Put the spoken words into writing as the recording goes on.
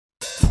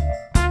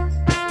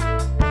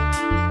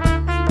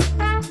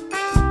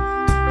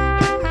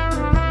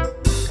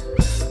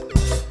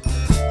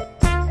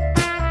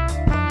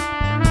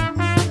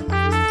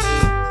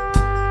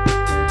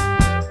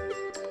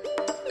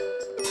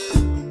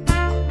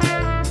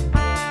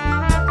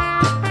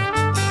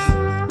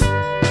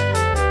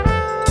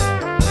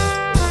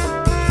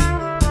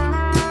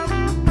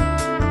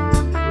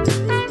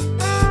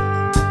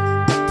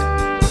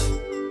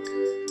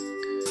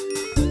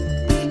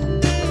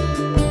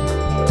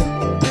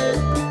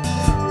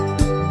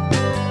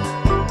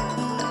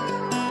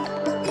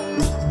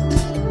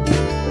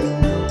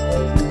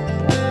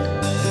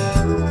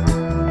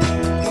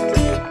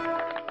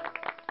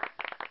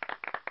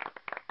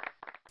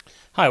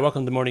Hi,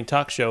 welcome to the Morning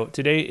Talk Show.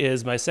 Today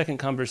is my second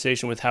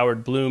conversation with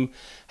Howard Bloom.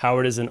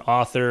 Howard is an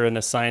author and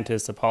a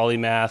scientist, a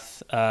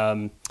polymath,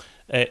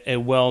 a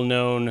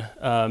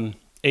well-known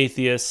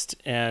atheist,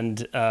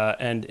 and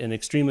an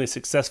extremely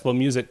successful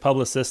music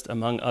publicist,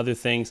 among other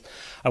things.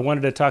 I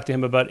wanted to talk to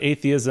him about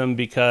atheism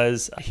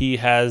because he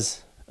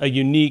has a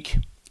unique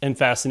and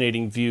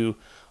fascinating view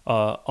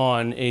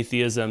on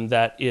atheism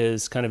that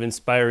is kind of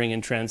inspiring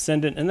and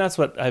transcendent, and that's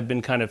what I've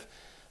been kind of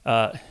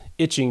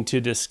itching to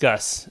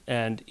discuss.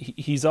 And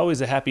he's always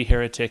a happy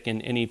heretic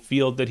in any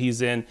field that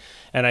he's in,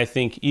 and I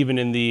think even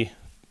in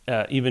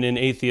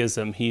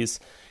atheism, he's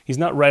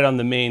not right on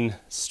the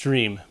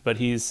mainstream, but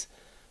he's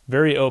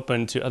very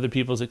open to other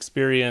people's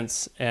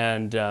experience,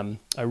 and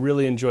I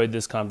really enjoyed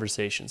this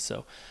conversation.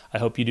 So I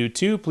hope you do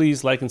too.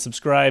 Please like and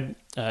subscribe,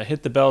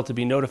 hit the bell to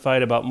be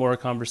notified about more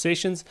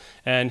conversations.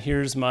 And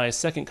here's my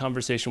second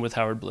conversation with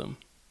Howard Bloom.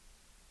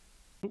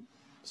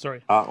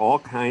 Sorry. All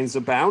kinds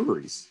of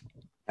boundaries.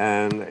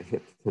 And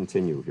hit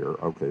continue here.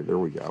 Okay, there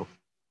we go.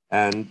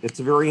 And it's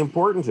very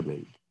important to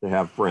me to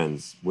have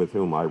friends with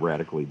whom I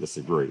radically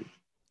disagree.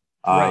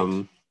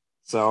 Right.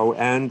 So,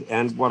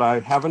 and what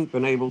I haven't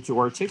been able to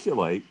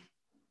articulate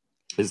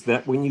is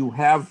that when you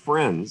have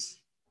friends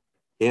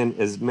in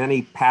as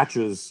many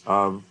patches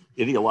of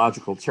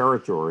ideological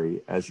territory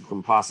as you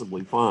can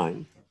possibly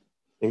find,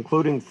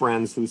 including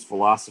friends whose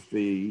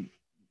philosophy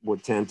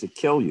would tend to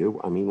kill you,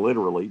 I mean,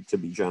 literally to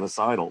be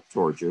genocidal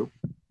towards you,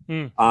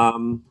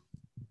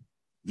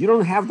 you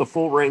don't have the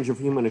full range of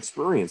human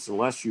experience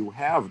unless you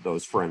have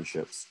those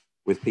friendships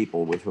with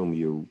people with whom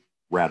you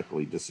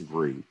radically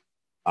disagree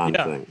on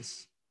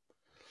things.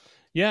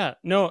 Yeah,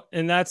 no,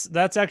 and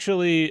that's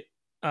actually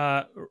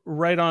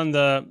right on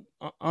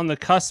the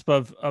cusp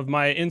of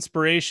my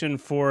inspiration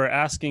for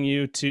asking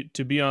you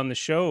to be on the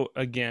show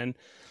again,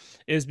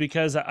 is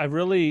because I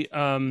really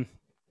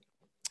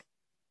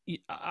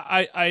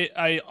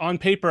I on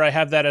paper I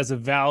have that as a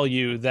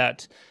value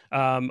that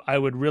I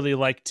would really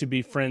like to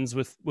be friends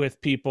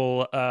with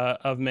people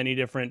of many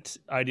different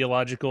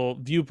ideological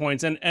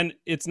viewpoints, and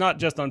it's not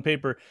just on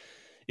paper;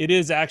 it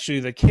is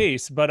actually the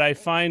case. But I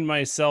find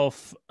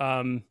myself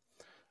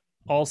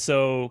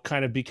also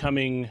kind of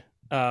becoming,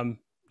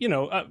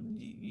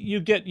 you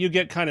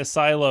get kind of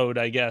siloed,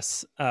 I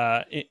guess,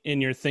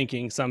 in your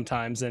thinking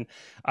sometimes, and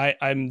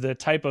I'm the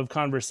type of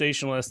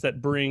conversationalist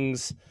that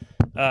brings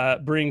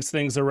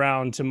things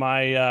around to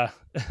my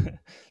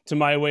to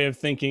my way of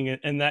thinking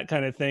and that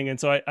kind of thing. And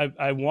so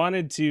I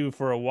wanted to,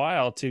 for a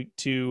while,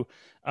 to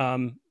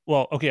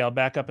well, okay, I'll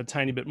back up a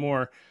tiny bit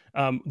more.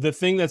 The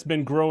thing that's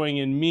been growing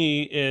in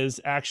me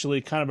is actually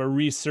kind of a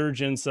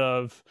resurgence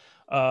of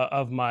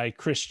my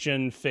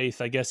Christian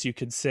faith, I guess you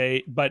could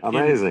say. But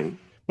amazing.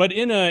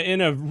 In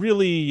a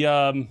really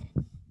a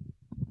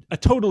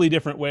totally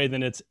different way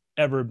than it's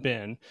ever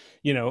been,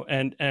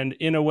 and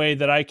in a way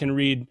that I can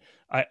read.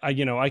 I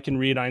can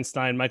read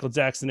Einstein, Michael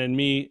Jackson, and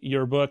Me,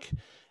 your book,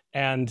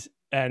 and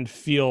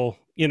feel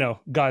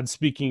God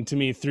speaking to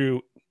me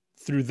through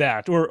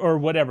that or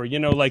whatever.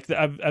 Like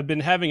I've been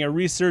having a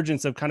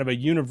resurgence of kind of a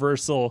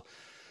universal,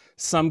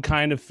 some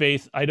kind of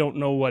faith. I don't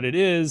know what it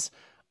is,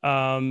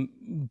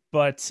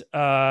 but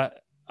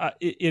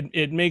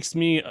it makes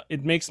me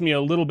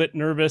a little bit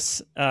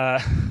nervous,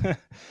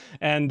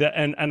 and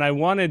I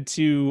wanted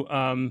to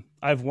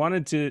I've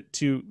wanted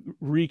to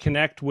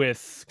reconnect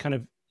with kind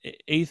of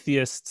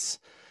atheists,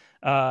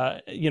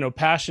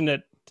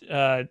 passionate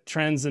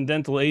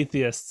transcendental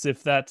atheists,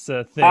 if that's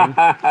a thing.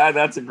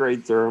 That's a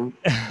great term.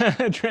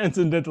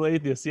 Transcendental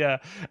atheists, yeah.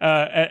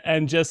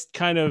 And just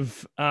kind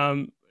of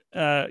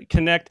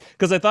connect,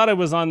 because I thought I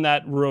was on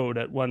that road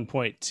at one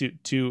point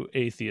to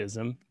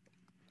atheism.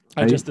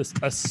 I just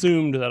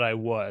assumed that I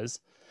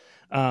was.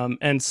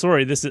 And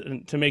sorry, this is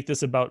to make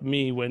this about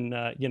me when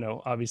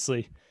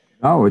obviously.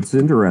 Oh, it's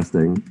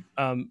interesting.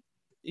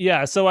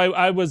 Yeah, so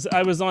I was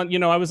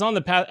on I was on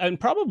the path, and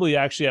probably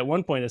actually at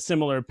one point a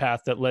similar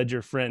path that led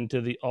your friend to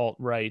the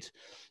alt-right.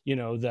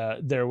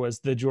 There was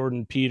the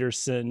Jordan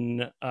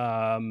Peterson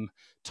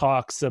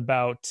talks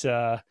about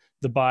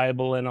the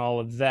Bible and all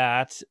of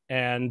that,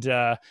 and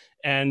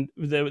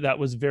that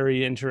was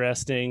very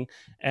interesting,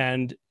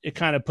 and it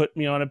kind of put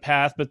me on a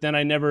path. But then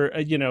I never,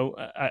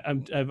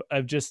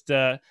 I've just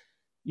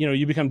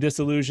you become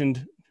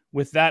disillusioned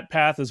with that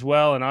path as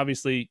well. And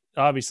obviously,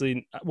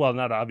 well,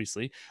 not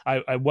obviously,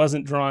 I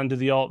wasn't drawn to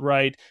the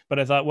alt-right, but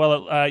I thought,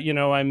 well,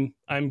 I'm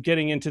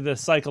getting into the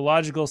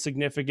psychological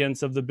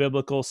significance of the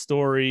biblical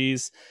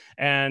stories.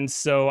 And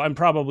so I'm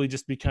probably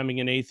just becoming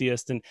an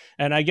atheist. And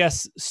I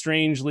guess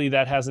strangely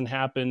that hasn't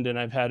happened. And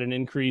I've had an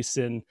increase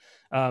in,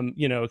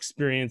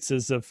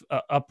 experiences of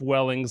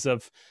upwellings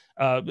of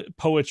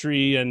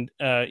poetry and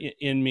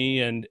in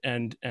me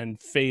and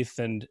faith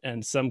and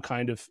some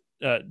kind of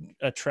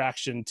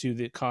attraction to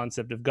the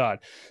concept of God.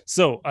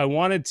 So I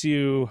wanted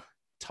to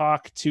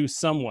talk to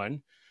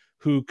someone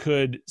who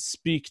could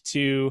speak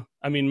to,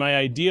 my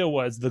idea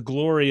was the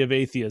glory of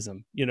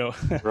atheism,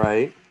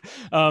 Right.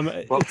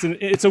 Well,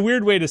 it's a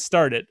weird way to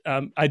start it.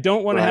 I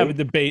don't want to have a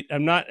debate.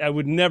 I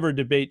would never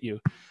debate you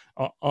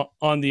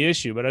on the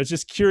issue, but I was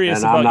just curious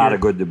And I'm about not your.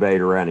 a good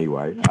debater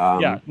anyway.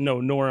 Yeah,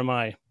 no, nor am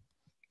I.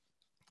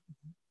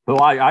 So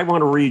I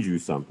want to read you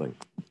something.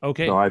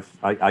 Okay. So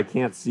I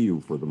can't see you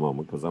for the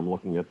moment because I'm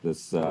looking at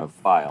this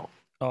file.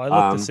 Oh, I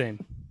look the same.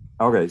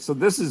 Okay, so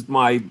this is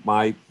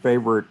my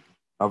favorite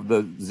of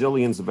the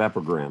zillions of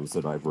epigrams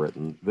that I've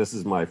written. This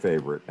is my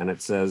favorite, and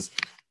it says,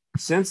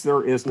 "Since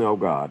there is no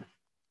God,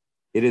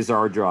 it is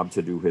our job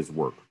to do his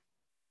work.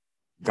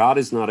 God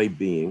is not a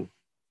being,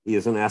 he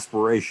is an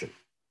aspiration,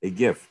 a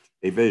gift,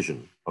 a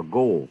vision, a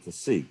goal to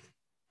seek.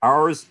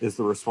 Ours is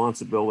the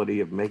responsibility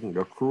of making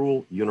a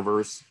cruel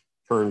universe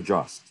turn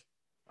just,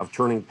 of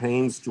turning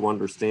pains to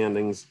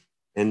understandings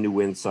and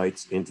new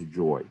insights into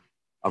joy,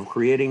 of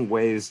creating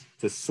ways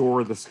to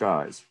soar the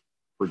skies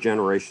for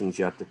generations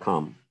yet to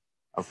come,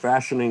 of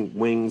fashioning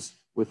wings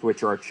with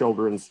which our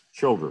children's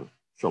children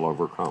shall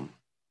overcome,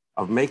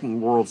 of making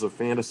worlds of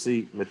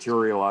fantasy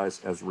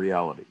materialize as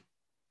reality,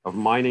 of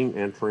mining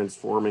and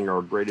transforming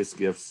our greatest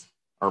gifts,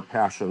 our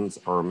passions,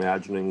 our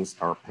imaginings,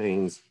 our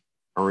pains,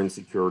 our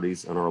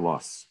insecurities, and our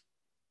lusts.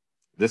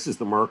 This is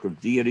the mark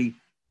of deity,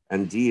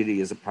 and deity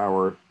is a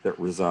power that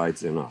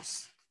resides in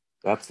us."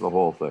 That's the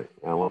whole thing.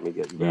 Now let me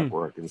get you back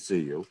where I can see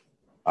you.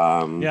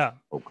 Yeah,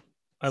 okay.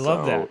 I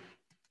love that.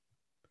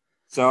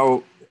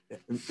 So,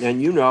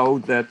 and you know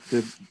that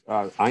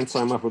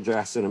Einstein, Michael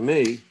Jackson, and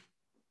Me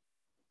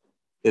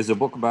is a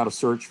book about a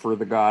search for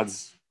the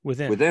gods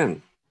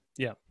within.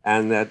 Yeah.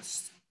 And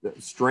that's,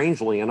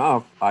 strangely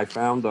enough, I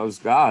found those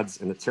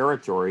gods in a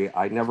territory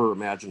I never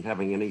imagined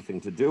having anything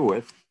to do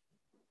with,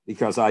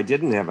 because I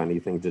didn't have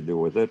anything to do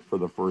with it for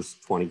the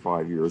first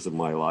 25 years of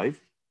my life: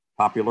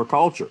 popular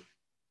culture.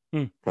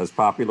 Because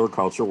popular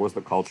culture was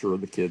the culture of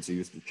the kids who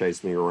used to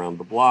chase me around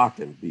the block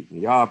and beat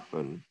me up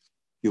and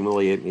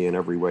humiliate me in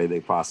every way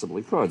they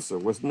possibly could. So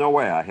there was no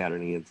way I had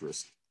any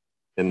interest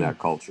in that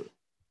culture.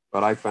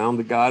 But I found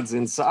the gods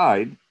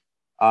inside,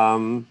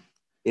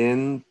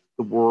 in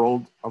the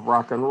world of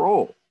rock and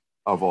roll,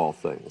 of all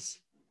things.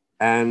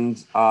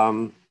 And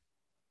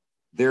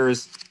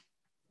there's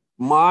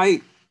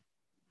my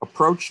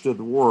approach to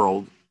the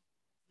world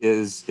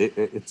is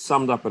it's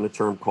summed up in a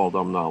term called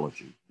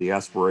omnology, the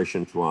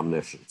aspiration to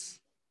omniscience.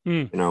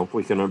 You know, if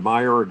we can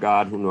admire a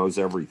God who knows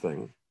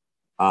everything,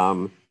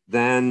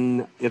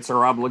 then it's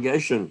our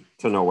obligation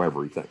to know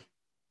everything.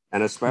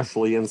 And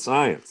especially in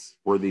science,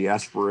 where the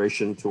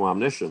aspiration to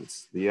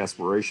omniscience, the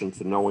aspiration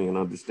to knowing and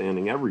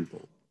understanding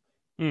everything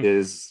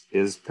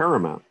is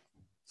paramount.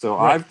 So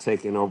Right. I've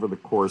taken, over the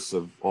course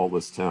of all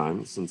this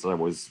time, since I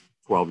was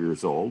 12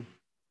 years old,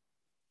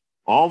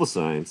 all the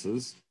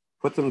sciences,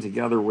 put them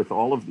together with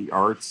all of the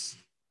arts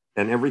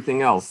and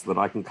everything else that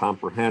I can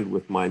comprehend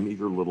with my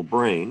meager little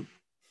brain.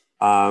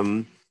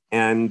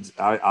 And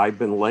I've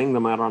been laying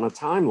them out on a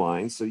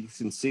timeline so you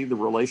can see the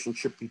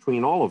relationship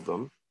between all of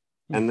them.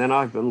 And then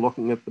I've been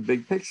looking at the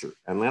big picture.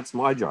 And that's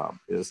my job,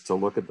 is to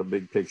look at the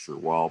big picture,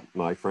 while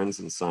my friends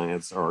in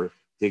science are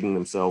digging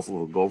themselves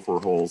little gopher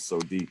holes so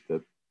deep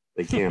that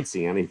they can't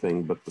see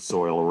anything but the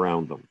soil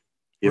around them,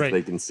 if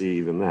they can see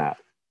even that.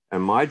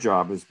 And my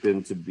job has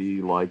been to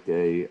be like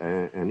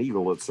an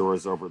eagle that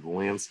soars over the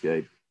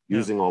landscape,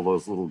 using all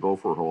those little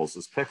gopher holes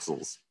as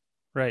pixels,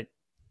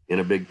 in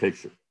a big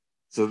picture.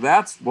 So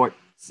that's what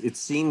it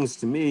seems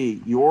to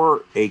me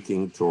you're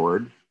aching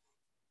toward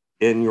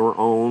in your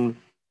own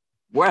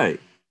way.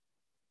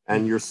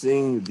 And you're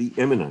seeing the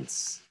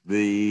immanence,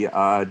 the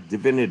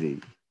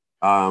divinity,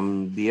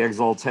 the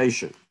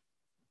exaltation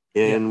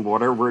in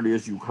whatever it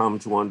is you come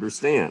to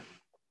understand.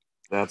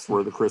 That's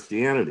where the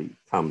Christianity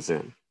comes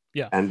in.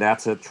 Yeah. And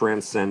that's a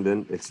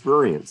transcendent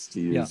experience, to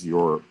use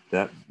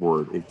that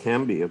word. It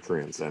can be a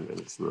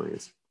transcendent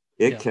experience.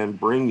 It can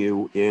bring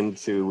you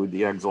into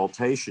the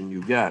exaltation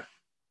you get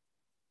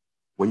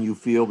when you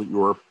feel that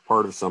you're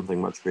part of something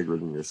much bigger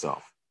than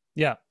yourself.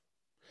 Yeah.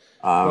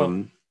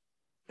 And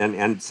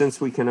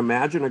since we can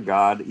imagine a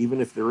God,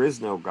 even if there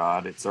is no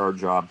God, it's our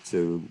job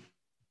to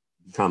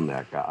become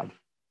that God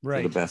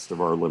to the best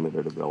of our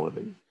limited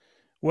ability.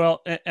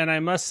 Well, and I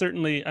must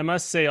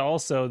say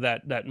also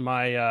that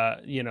my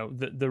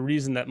the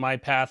reason that my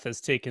path has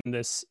taken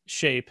this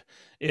shape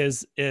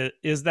is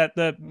that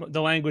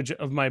the language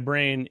of my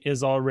brain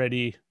is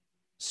already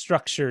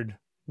structured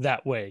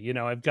that way. You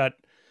know, I've got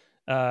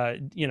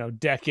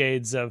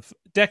decades of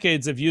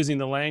using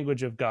the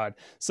language of God.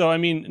 So I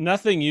mean,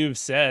 nothing you've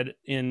said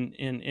in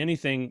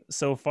anything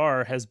so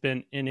far has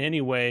been in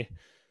any way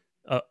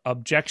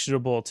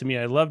objectionable to me.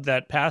 I loved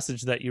that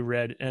passage that you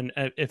read, and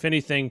if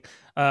anything,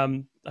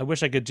 I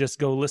wish I could just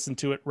go listen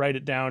to it, write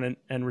it down,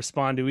 and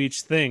respond to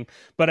each thing.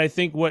 But I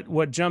think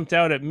what jumped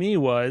out at me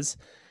was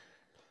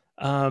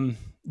the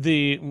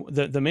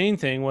main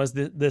thing was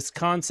this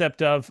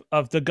concept of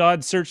the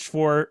God searched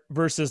for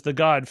versus the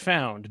God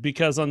found.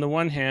 Because on the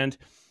one hand,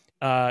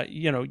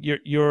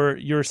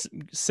 you're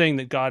saying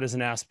that God is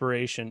an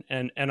aspiration,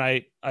 and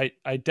I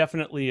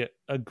definitely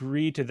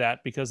agree to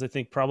that, because I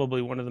think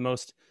probably one of the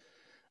most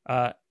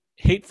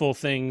hateful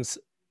things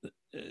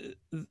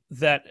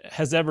that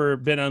has ever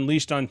been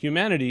unleashed on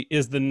humanity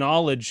is the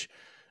knowledge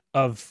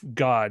of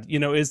God? You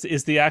know, is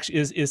the action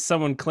is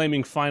someone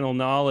claiming final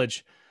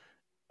knowledge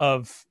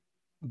of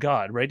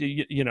God, right?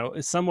 You know,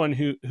 someone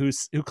who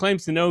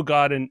claims to know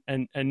God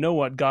and know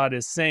what God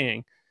is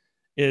saying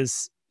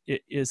is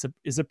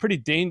a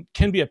pretty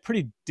can be a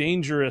pretty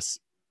dangerous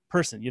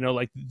person. You know,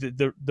 like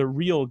the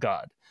real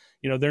God.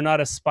 You know, they're not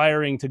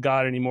aspiring to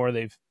God anymore.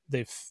 They've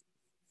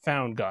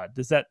found God.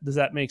 Does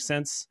that make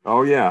sense?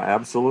 Oh yeah,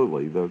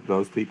 absolutely.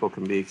 Those people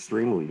can be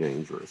extremely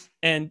dangerous.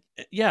 And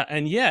yeah,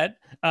 and yet,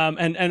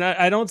 and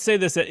I don't say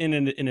this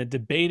in a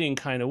debating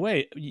kind of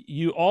way.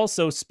 You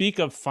also speak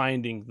of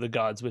finding the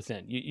gods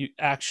within. You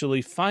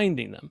actually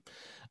finding them,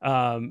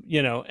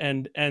 you know,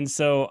 and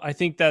so I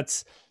think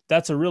that's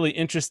a really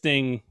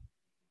interesting.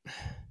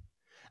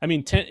 I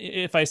mean,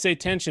 if I say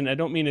tension, I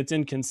don't mean it's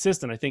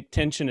inconsistent. I think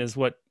tension is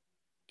what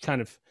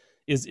kind of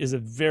is a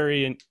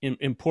very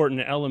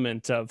important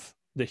element of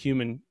the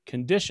human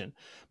condition.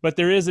 But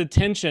there is a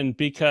tension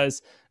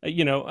because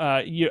you're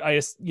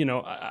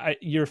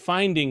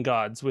finding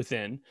gods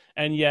within,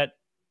 and yet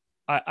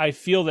I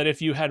feel that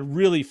if you had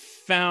really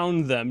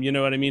found them, you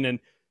know what I mean, and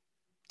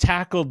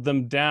tackled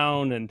them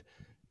down and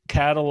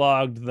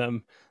cataloged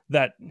them,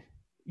 that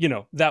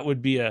that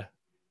would be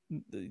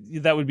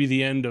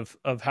the end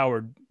of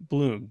Howard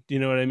Bloom. Do you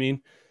know what I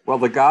mean? Well,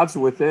 the gods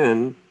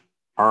within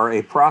are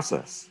a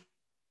process.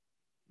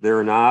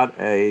 They're not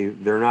a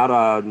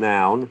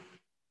noun,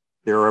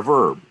 they're a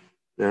verb.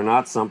 They're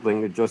not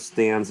something that just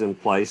stands in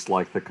place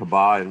like the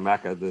Kaaba in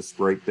Mecca, this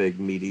great big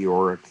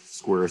meteoric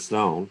square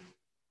stone.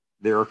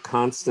 They're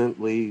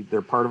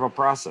part of a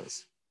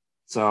process.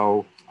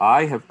 So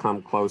I have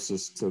come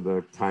closest to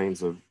the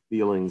kinds of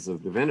feelings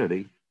of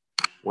divinity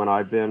when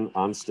I've been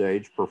on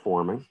stage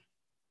performing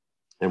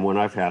and when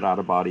I've had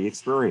out-of-body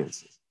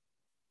experiences.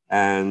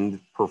 And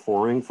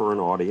performing for an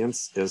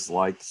audience is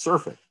like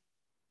surfing.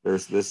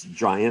 There's this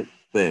giant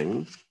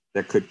thing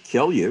that could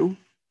kill you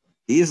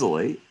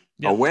easily,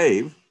 a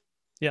wave.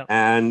 Yeah.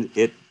 And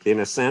in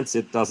a sense,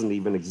 it doesn't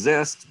even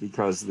exist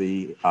because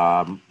the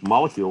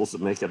molecules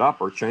that make it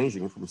up are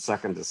changing from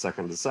second to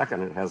second to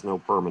second. It has no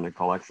permanent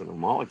collection of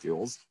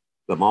molecules.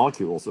 The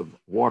molecules of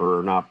water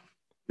are not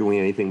doing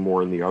anything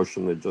more in the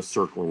ocean than just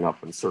circling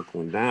up and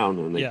circling down,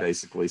 and they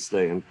basically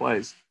stay in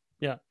place.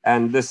 Yeah.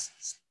 And this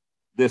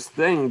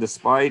thing,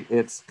 despite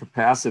its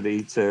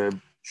capacity to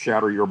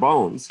shatter your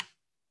bones,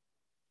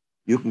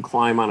 you can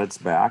climb on its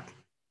back,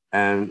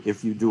 and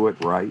if you do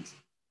it right,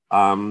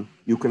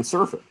 you can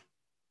surf it.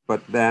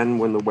 But then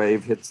when the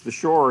wave hits the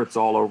shore, it's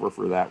all over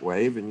for that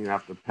wave, and you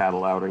have to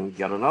paddle out and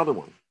get another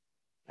one.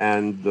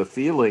 And the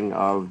feeling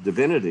of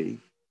divinity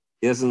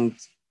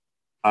isn't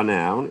a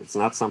noun. It's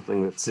not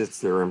something that sits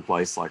there in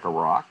place like a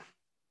rock.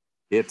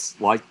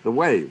 It's like the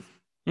wave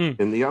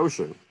in the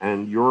ocean.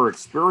 And you're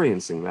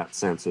experiencing that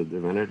sense of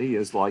divinity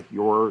is like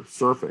you're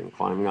surfing,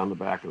 climbing on the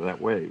back of that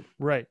wave.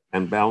 Right.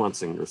 And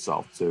balancing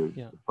yourself to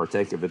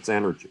partake of its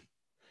energy.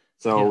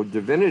 So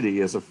divinity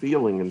is a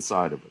feeling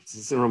inside of it.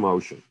 It's an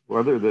emotion.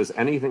 Whether there's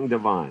anything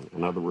divine,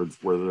 in other words,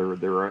 whether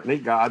there are any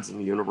gods in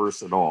the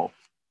universe at all,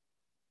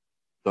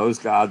 those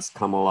gods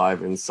come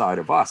alive inside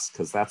of us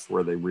because that's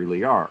where they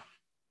really are.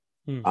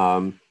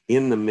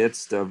 In the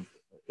midst of,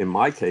 in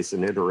my case,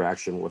 an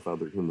interaction with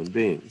other human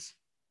beings.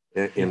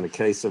 In the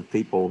case of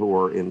people who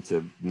are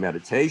into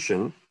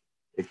meditation,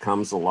 it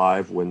comes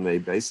alive when they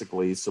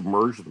basically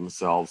submerge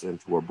themselves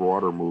into a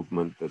broader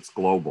movement that's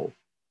global.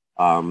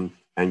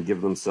 And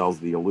give themselves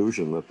the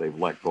illusion that they've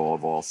let go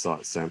of all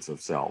sense of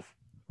self,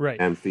 right,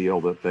 and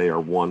feel that they are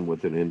one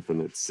with an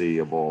infinite sea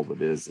of all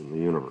that is in the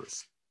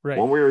universe. Right.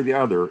 One way or the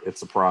other,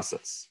 it's a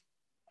process.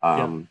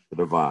 The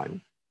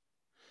divine.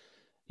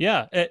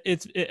 Yeah,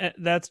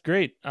 that's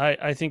great.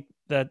 I think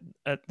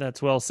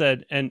that's well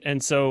said.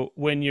 And so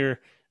when you're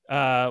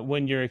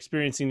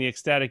experiencing the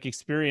ecstatic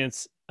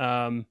experience,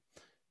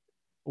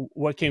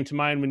 what came to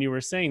mind when you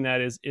were saying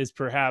that is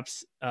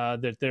perhaps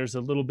that there's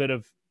a little bit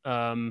of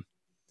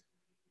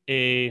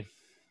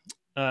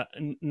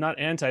not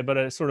anti, but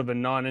a sort of a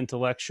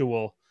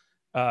non-intellectual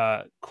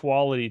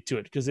quality to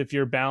it. Because if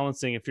you're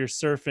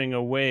surfing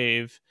a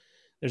wave,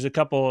 there's a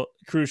couple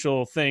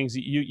crucial things.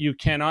 You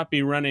cannot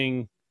be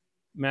running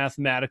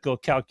mathematical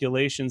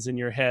calculations in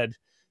your head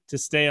to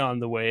stay on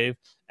the wave,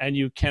 and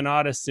you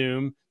cannot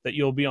assume that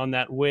you'll be on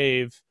that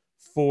wave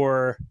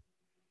for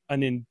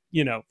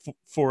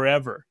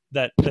forever,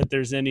 that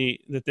there's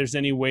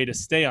any way to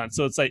stay on.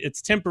 So it's like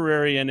it's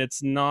temporary, and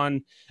it's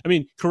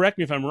correct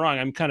me if I'm wrong,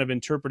 I'm kind of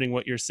interpreting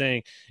what you're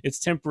saying. It's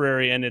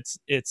temporary, and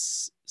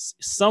it's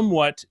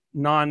somewhat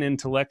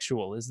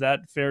non-intellectual. Is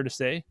that fair to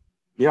say?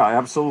 Yeah,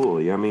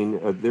 absolutely. I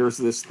mean, there's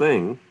this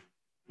thing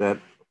that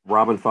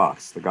Robin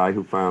Fox, the guy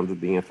who founded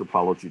the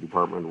anthropology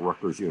department at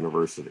Rutgers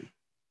University,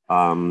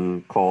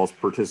 calls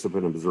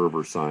participant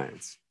observer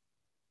science.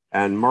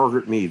 And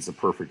Margaret Mead's a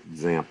perfect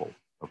example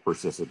of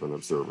participant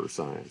observer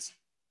science.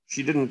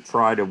 She didn't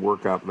try to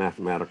work out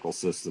mathematical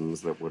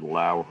systems that would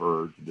allow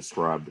her to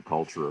describe the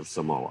culture of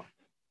Samoa.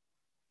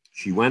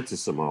 She went to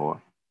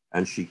Samoa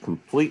and she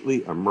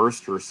completely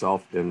immersed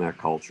herself in that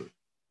culture.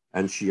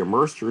 And she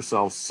immersed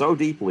herself so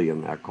deeply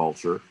in that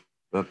culture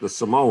that the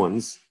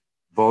Samoans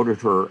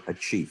voted her a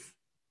chief.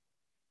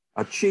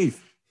 A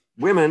chief.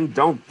 Women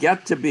don't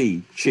get to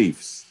be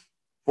chiefs.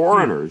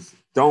 Foreigners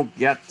don't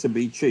get to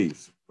be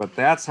chiefs. But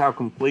that's how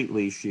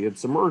completely she had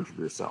submerged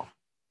herself.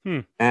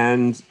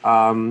 And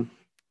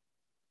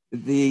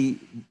the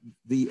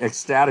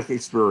ecstatic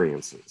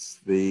experiences,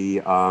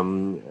 the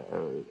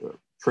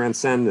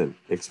transcendent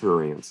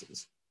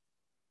experiences,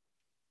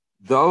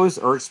 those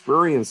are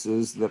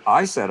experiences that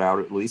I set out,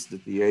 at least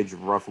at the age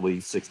of roughly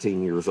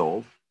 16 years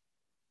old,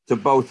 to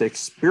both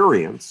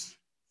experience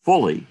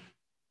fully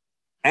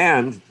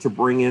and to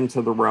bring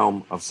into the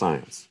realm of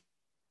science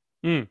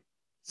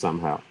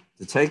somehow,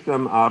 to take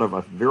them out of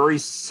a very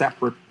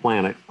separate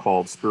planet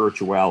called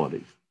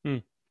spirituality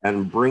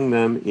and bring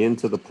them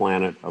into the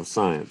planet of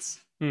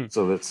science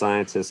so that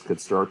scientists could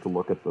start to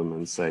look at them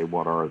and say,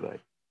 what are they?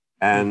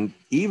 And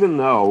even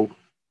though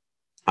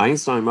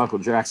Einstein, Michael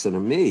Jackson,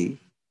 and Me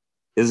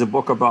is a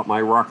book about my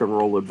rock and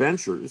roll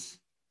adventures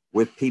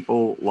with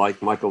people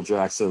like Michael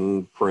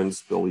Jackson,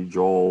 Prince, Billy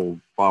Joel,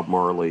 Bob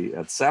Marley,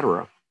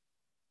 etc.,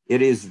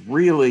 it is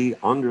really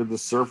under the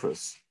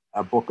surface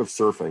a book of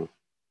surfing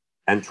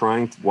and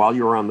trying to, while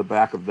you're on the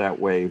back of that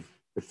wave,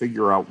 to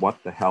figure out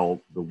what the hell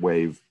the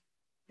wave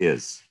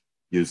is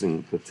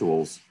using the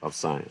tools of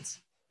science.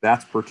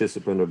 That's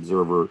participant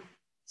observer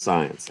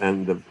science.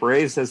 And the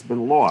phrase has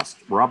been lost.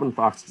 Robin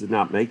Fox did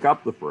not make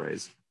up the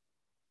phrase.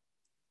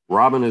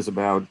 Robin is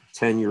about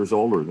 10 years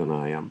older than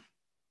I am.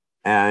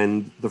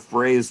 And the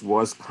phrase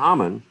was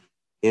common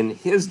in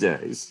his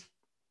days,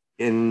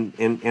 in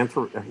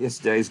his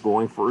days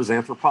going for his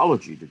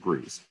anthropology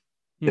degrees.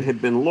 It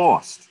had been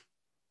lost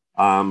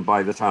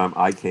by the time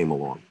I came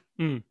along.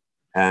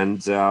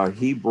 And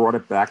he brought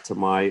it back to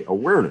my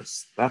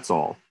awareness. That's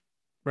all.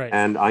 Right.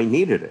 And I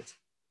needed it.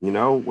 You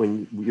know,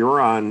 when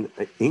you're on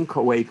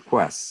inchoate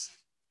quests,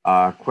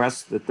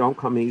 quests that don't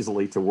come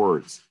easily to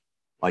words,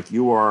 like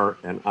you are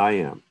and I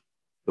am,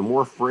 the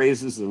more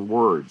phrases and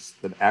words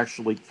that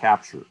actually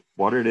capture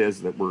what it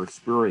is that we're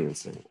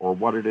experiencing or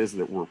what it is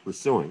that we're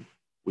pursuing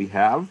we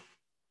have,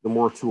 the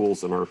more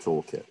tools in our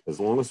toolkit. As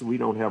long as we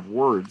don't have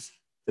words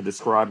to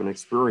describe an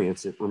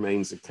experience, it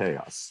remains a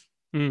chaos,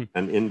 an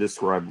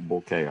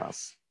indescribable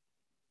chaos.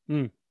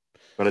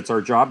 But it's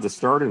our job to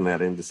start in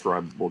that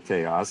indescribable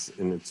chaos,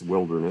 in its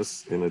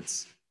wilderness, in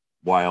its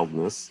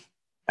wildness,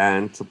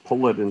 and to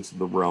pull it into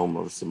the realm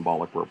of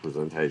symbolic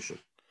representation,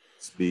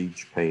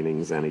 speech,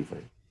 paintings,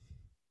 anything.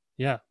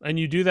 Yeah, and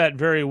you do that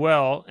very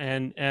well,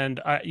 and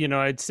I,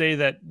 I'd say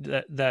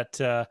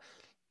that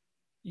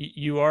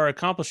you are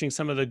accomplishing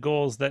some of the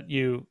goals that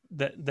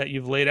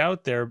you've laid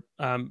out there.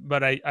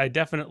 But I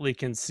definitely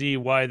can see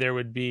why it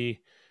would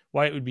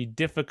be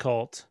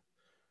difficult.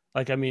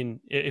 Like, I mean,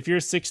 if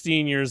you're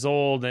 16 years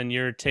old and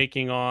you're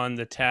taking on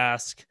the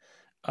task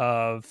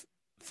of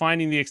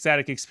finding the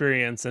ecstatic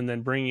experience and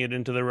then bringing it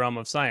into the realm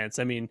of science,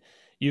 I mean,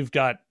 you've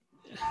got.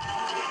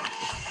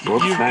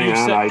 Whoops, hang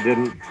on. I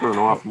didn't turn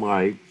off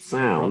my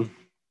sound.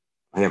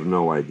 I have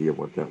no idea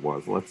what that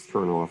was. Let's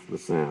turn off the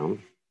sound.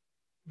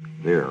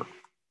 There.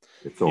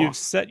 It's off. You've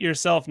set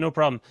yourself, no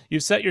problem.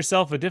 You've set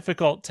yourself a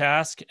difficult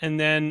task, and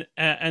then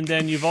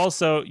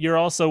you're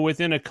also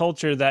within a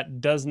culture that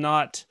does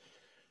not,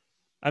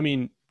 I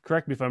mean,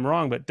 correct me if I'm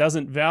wrong, but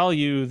doesn't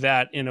value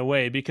that in a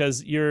way,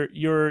 because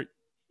you're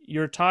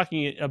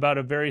talking about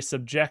a very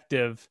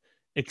subjective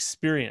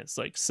experience,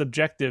 like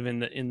subjective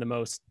in the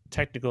most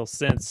technical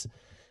sense.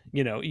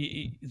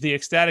 The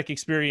ecstatic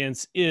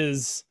experience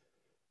is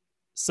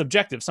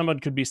subjective. Someone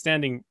could be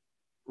standing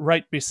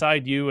right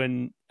beside you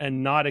and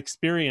not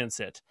experience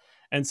it.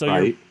 And so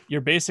right.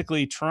 you're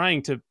basically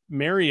trying to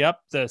marry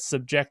up the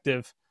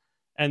subjective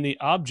and the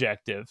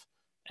objective.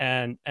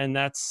 And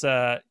that's,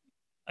 I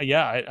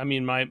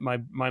mean,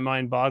 my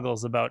mind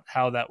boggles about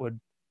how that would.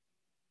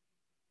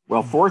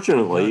 Well,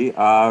 fortunately,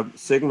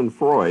 Sigmund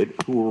Freud,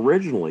 who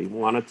originally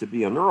wanted to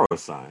be a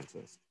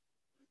neuroscientist,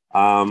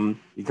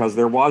 because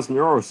there was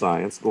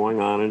neuroscience going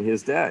on in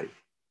his day.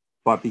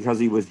 But because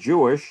he was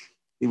Jewish,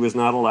 he was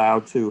not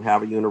allowed to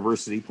have a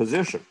university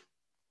position.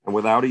 And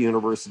without a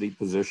university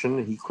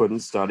position, he couldn't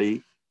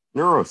study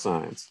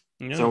neuroscience.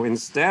 No. So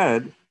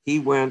instead, he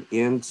went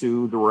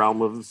into the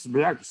realm of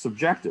the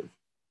subjective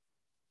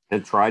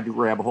and tried to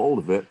grab hold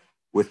of it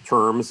with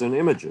terms and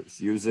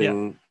images,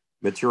 using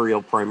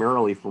material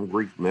primarily from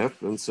Greek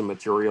myth and some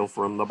material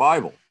from the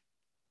Bible.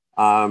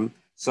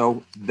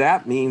 So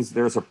that means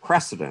there's a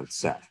precedent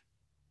set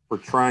for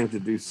trying to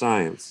do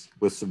science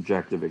with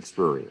subjective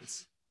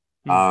experience.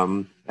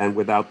 And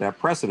without that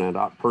precedent,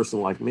 a person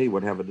like me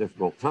would have a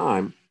difficult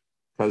time,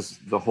 because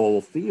the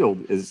whole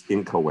field is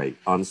inchoate,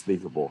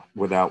 unspeakable,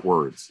 without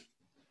words.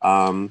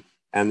 And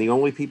the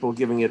only people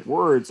giving it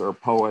words are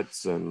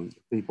poets and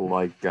people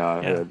like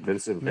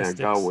Vincent van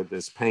Gogh with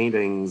his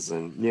paintings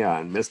and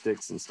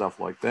mystics and stuff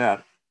like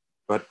that.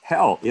 But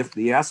hell, if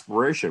the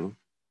aspiration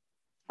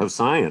of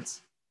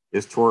science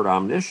is toward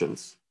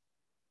omniscience,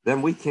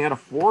 then we can't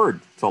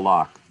afford to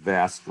lock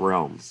vast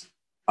realms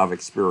of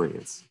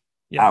experience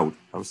out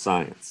of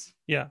science.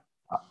 Yeah.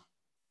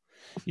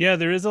 Yeah,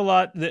 there is a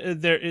lot.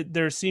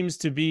 There seems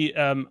to be.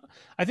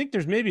 I think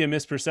there's maybe a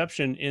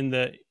misperception in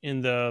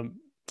the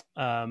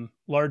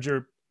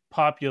larger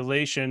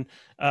population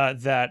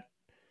that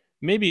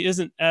maybe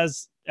isn't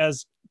as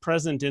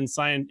present in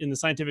science in the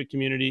scientific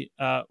community,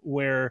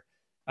 where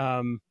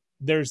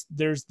there's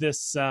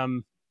this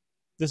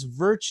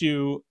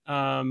virtue,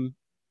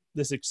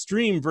 this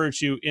extreme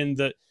virtue in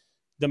the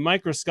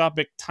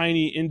microscopic,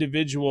 tiny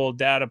individual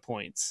data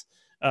points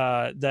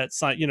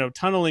that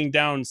tunneling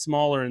down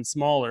smaller and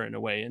smaller in a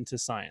way into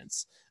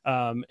science,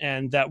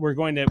 and that we're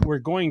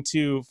going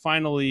to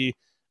finally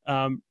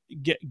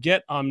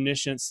get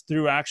omniscience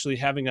through actually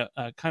having a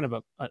kind of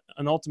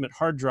an ultimate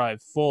hard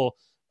drive full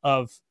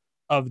of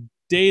of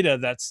data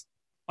that's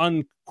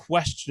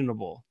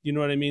unquestionable. You know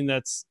what I mean?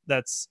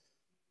 That's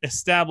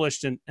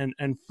established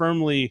and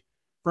firmly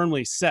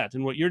set.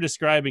 And what you're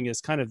describing is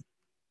kind of,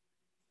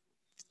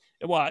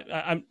 well,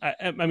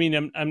 I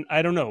mean,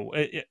 I don't know.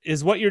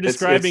 Is what you're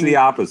describing? It's the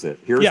opposite.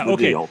 Here's the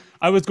deal.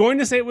 I was going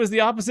to say it was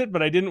the opposite,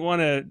 but I didn't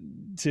want to.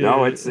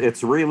 No,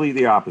 it's really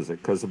the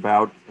opposite, because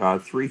about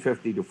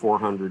 350 to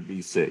 400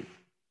 BC,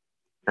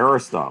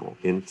 Aristotle,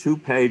 in 2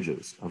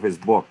 pages of his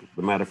book,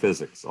 The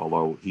Metaphysics,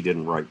 although he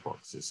didn't write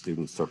books, his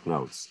students took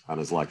notes on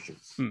his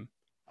lectures,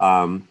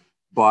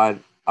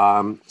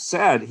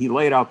 said, he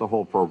laid out the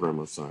whole program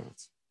of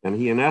science. And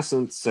he, in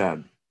essence,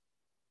 said,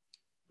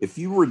 if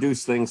you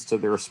reduce things to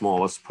their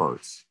smallest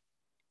parts,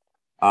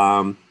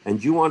 and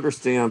you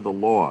understand the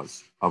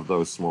laws of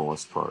those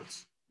smallest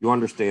parts, you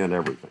understand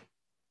everything.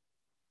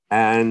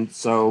 And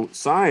so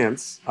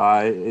science,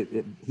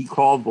 he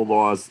called the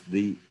laws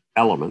the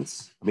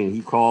elements. I mean,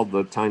 he called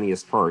the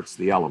tiniest parts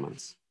the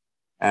elements.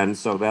 And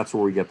so that's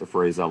where we get the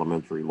phrase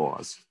elementary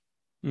laws.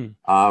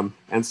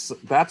 And so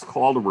that's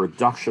called a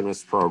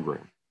reductionist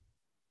program,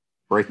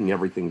 breaking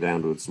everything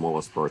down to its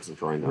smallest parts and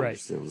trying to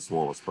understand the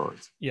smallest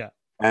parts. Yeah.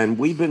 And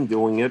we've been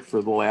doing it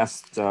for the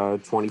last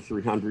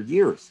 2,300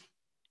 years.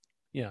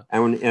 Yeah.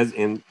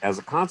 And as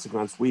a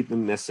consequence, we've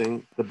been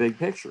missing the big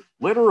picture.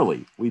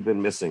 Literally, we've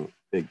been missing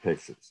big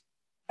pictures.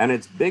 And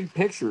it's big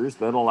pictures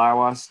that allow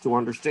us to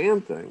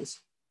understand things.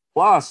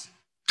 Plus,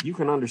 you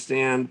can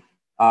understand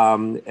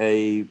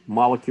a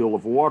molecule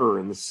of water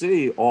in the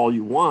sea all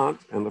you want,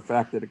 and the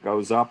fact that it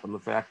goes up and the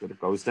fact that it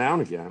goes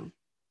down again.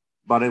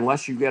 But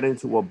unless you get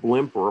into a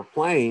blimp or a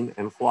plane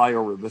and fly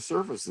over the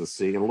surface of the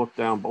sea and look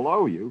down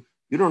below you,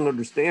 you don't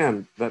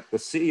understand that the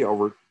sea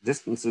over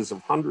distances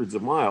of hundreds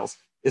of miles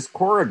is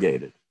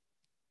corrugated,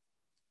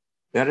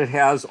 that it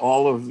has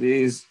all of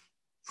these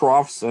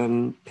troughs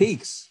and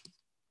peaks,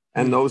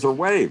 and those are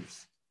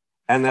waves,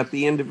 and that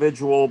the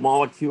individual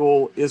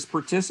molecule is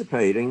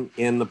participating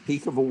in the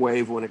peak of a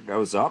wave when it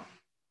goes up,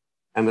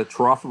 and the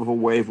trough of a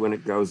wave when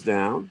it goes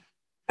down,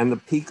 and the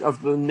peak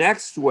of the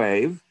next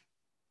wave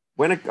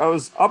when it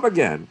goes up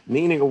again,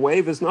 meaning a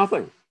wave is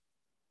nothing.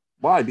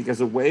 Why? Because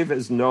a wave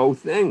is no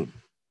thing.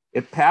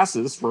 It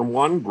passes from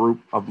one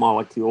group of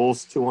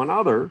molecules to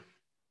another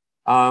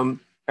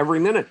every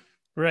minute.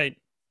 Right.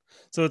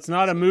 So it's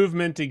not a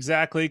movement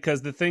exactly,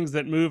 because the things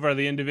that move are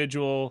the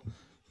individual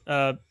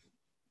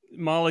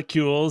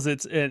molecules.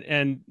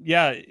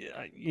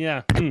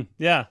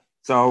 Yeah.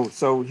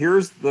 So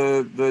here's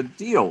the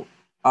deal.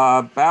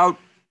 About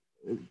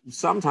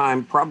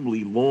sometime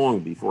probably long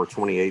before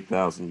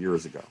 28,000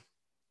 years ago,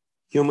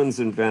 humans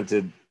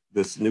invented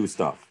this new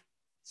stuff,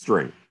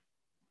 string.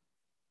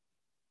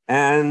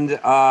 And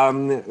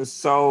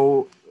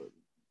so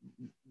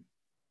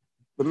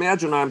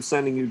imagine I'm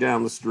sending you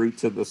down the street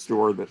to the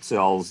store that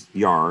sells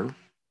yarn,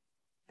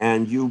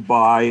 and you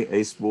buy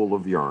a spool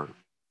of yarn.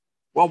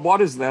 Well, what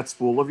is that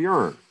spool of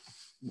yarn?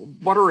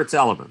 What are its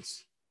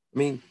elements? I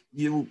mean,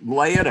 you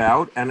lay it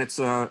out, and it's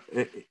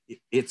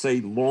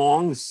a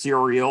long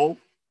serial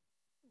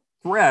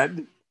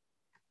thread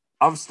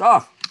of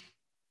stuff.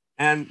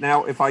 And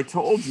now, if I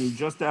told you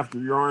just after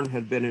yarn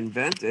had been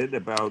invented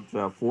about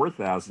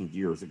 4,000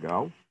 years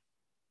ago,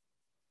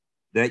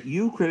 that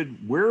you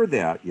could wear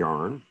that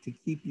yarn to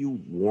keep you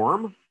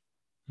warm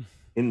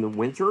in the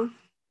winter,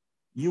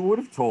 you would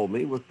have told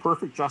me with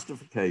perfect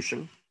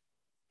justification,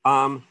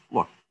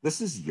 look,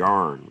 this is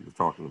yarn you're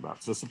talking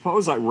about. So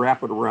suppose I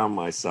wrap it around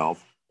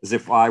myself as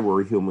if I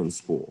were a human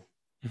spool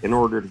in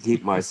order to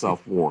keep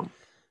myself warm,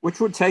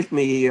 which would take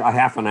me a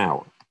half an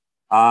hour.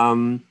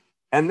 And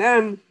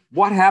then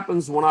what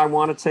happens when I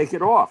want to take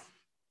it off?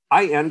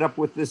 I end up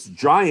with this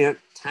giant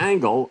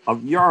tangle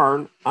of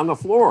yarn on the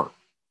floor.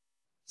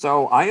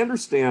 So I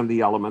understand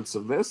the elements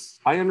of this.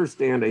 I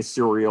understand a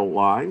serial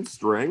line,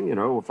 string. You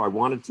know, if I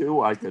wanted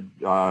to, I could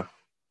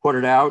put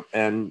it out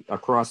and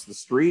across the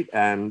street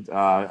and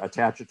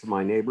attach it to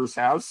my neighbor's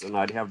house, and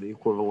I'd have the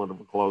equivalent of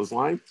a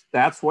clothesline.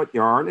 That's what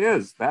yarn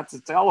is. That's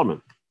its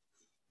element.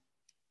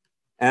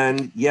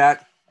 And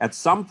yet, at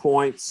some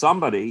point,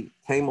 somebody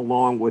came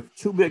along with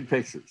 2 big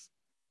pictures.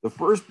 The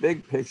first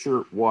big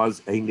picture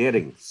was a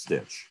knitting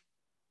stitch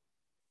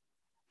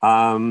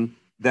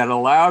that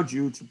allowed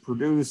you to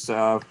produce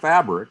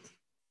fabric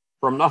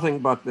from nothing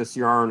but this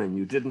yarn, and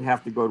you didn't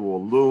have to go to a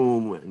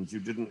loom, and you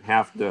didn't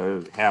have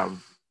to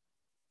have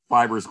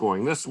fibers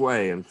going this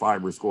way and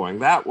fibers going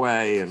that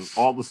way and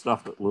all the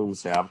stuff that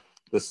looms have.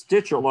 The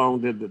stitch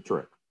alone did the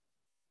trick.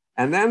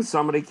 And then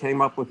somebody came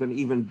up with an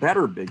even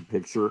better big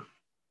picture,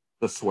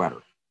 the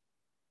sweater.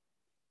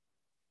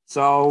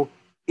 So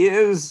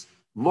is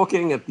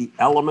looking at the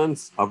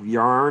elements of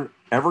yarn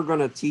ever going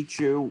to teach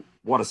you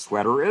what a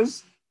sweater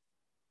is?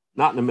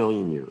 Not in a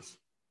million years.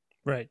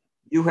 Right.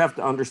 You have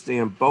to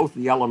understand both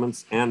the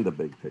elements and the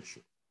big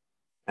picture.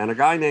 And a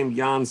guy named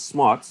Jan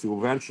Smuts, who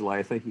eventually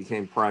I think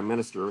became prime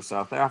minister of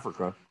South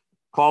Africa,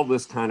 called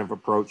this kind of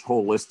approach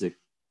holistic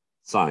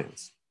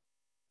science.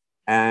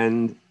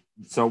 And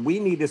so we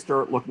need to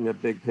start looking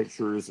at big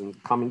pictures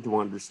and coming to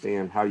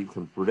understand how you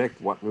can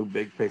predict what new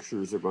big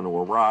pictures are going to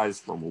arise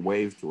from a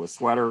wave to a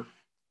sweater,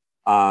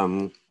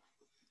 or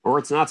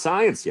it's not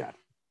science yet.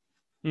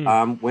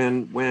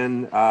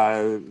 When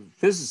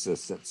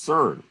physicists at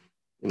CERN,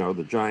 you know,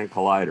 the giant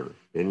collider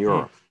in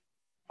Europe,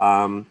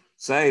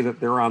 say that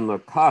they're on the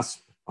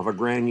cusp of a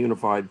grand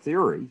unified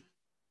theory,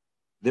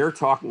 they're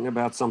talking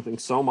about something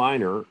so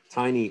minor,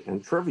 tiny,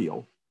 and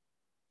trivial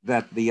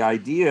that the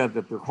idea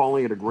that they're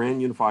calling it a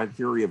grand unified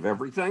theory of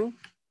everything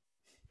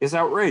is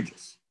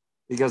outrageous,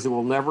 because it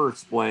will never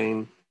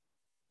explain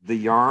the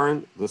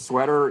yarn, the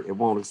sweater. It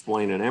won't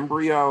explain an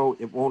embryo.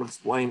 It won't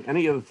explain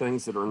any of the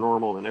things that are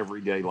normal in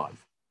everyday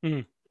life.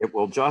 It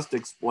will just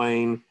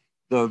explain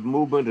the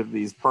movement of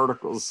these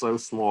particles so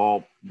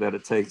small that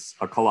it takes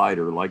a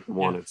collider like the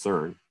one at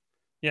CERN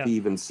to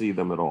even see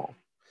them at all.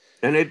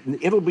 And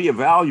it'll be a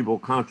valuable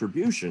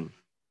contribution,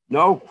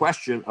 no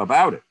question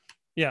about it.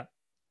 Yeah.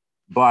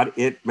 But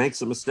it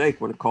makes a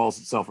mistake when it calls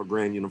itself a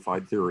grand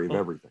unified theory of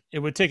everything. It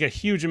would take a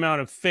huge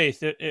amount of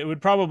faith. It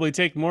would probably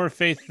take more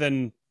faith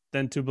than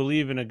to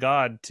believe in a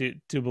God to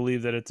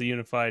believe that it's a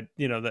unified,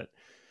 you know, that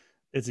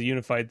it's a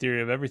unified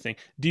theory of everything.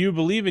 Do you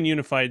believe in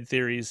unified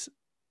theories?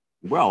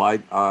 Well,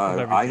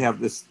 I have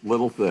this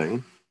little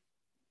thing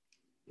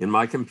in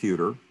my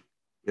computer.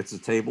 It's a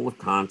table of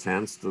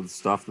contents to the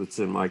stuff that's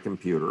in my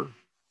computer.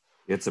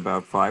 It's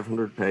about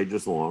 500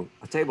 pages long,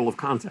 a table of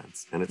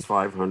contents, and it's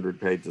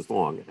 500 pages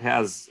long. It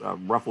has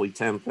roughly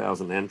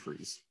 10,000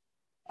 entries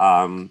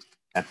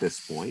at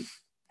this point.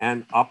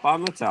 And up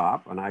on the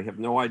top, and I have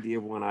no idea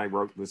when I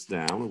wrote this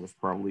down, it was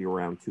probably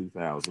around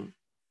 2000,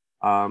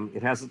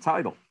 it has a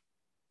title,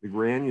 The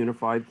Grand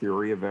Unified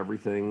Theory of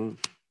Everything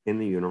in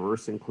the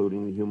Universe,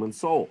 Including the Human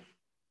Soul.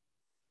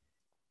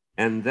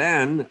 And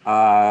then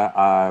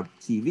a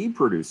TV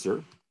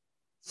producer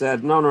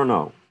said,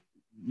 no.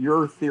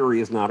 Your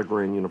theory is not a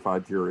grand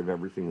unified theory of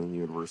everything in the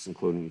universe,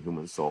 including the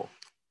human soul.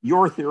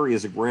 Your theory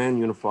is a grand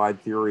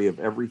unified theory of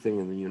everything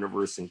in the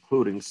universe,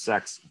 including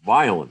sex,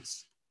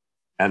 violence,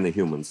 and the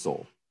human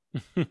soul.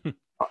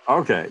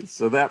 Okay,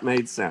 so that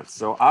made sense.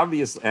 So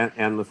obviously,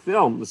 and the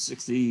film, the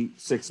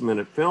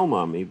 66-minute film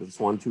on me that's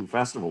won 2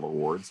 festival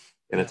awards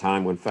in a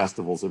time when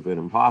festivals have been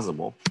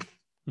impossible,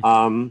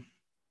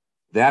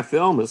 that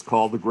film is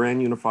called The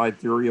Grand Unified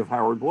Theory of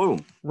Howard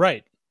Bloom.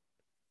 Right.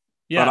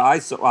 Yeah. But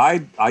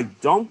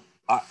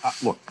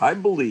I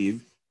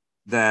believe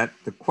that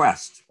the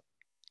quest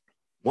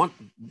for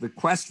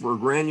a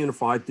grand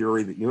unified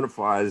theory that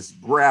unifies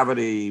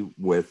gravity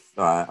with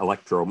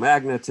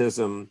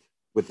electromagnetism,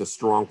 with the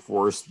strong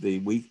force, the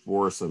weak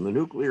force, and the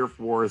nuclear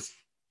force,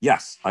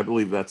 yes, I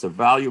believe that's a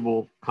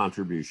valuable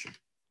contribution.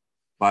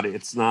 But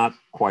it's not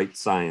quite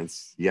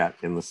science yet,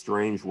 in the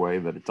strange way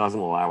that it doesn't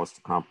allow us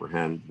to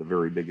comprehend the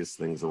very biggest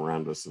things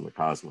around us in the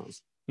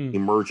cosmos.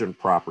 Emergent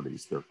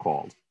properties, they're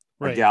called.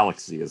 Right. A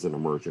galaxy is an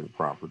emergent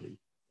property.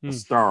 A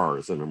star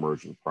is an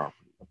emergent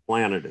property. A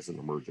planet is an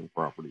emergent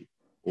property.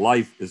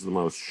 Life is the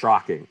most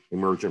shocking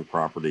emergent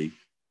property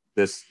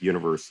this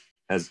universe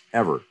has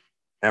ever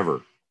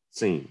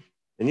seen.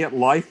 And yet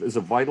life is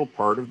a vital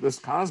part of this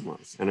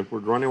cosmos. And if we're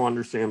going to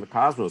understand the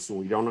cosmos and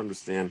we don't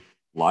understand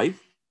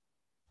life,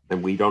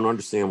 and we don't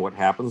understand what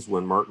happens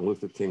when Martin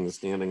Luther King is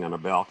standing on a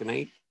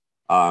balcony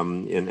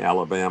in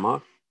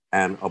Alabama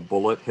and a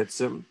bullet hits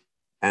him,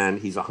 and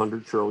he's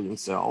 100 trillion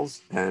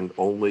cells, and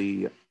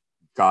only,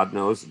 God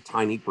knows, a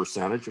tiny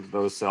percentage of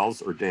those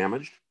cells are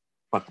damaged.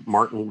 But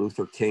Martin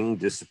Luther King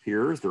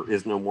disappears. There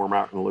is no more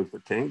Martin Luther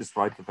King,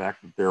 despite the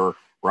fact that there are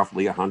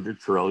roughly 100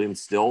 trillion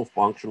still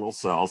functional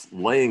cells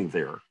laying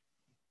there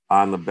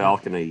on the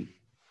balcony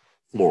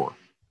floor.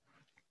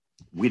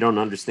 We don't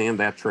understand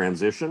that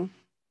transition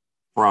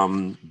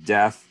from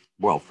death,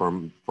 well,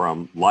 from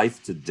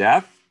life to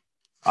death.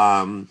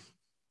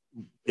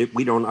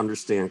 We don't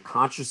understand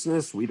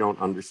consciousness. We don't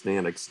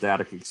understand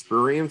ecstatic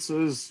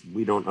experiences.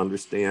 We don't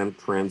understand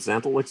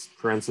transcendental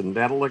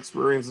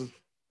experiences.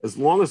 As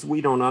long as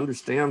we don't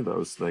understand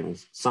those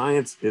things,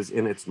 science is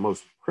in its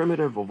most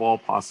primitive of all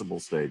possible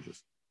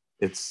stages.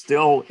 It's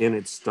still in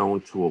its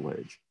stone tool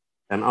age.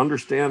 And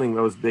understanding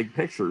those big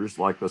pictures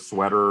like the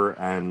sweater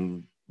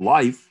and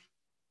life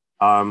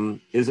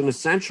is an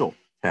essential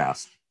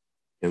task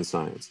in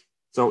science.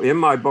 So in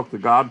my book, The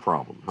God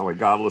Problem, How a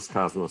Godless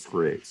Cosmos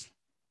Creates,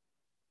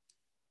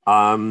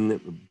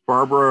 Barbara,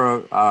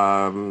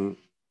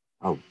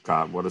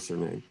 what is her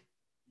name?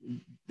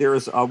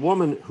 there's a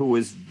woman who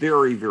is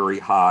very, very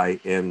high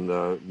in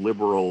the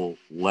liberal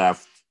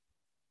left,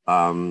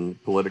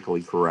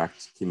 politically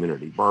correct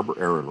community, Barbara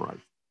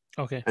Ehrenreich.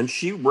 Okay. And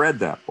she read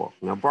that book.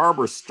 Now,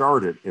 Barbara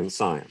started in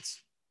science.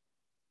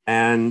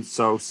 And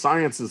so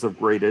science is of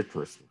great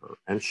interest to her.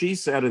 And she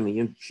said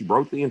she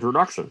wrote the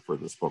introduction for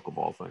this book of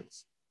all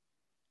things.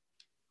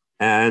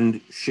 And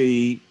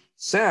she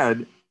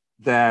said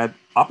that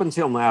up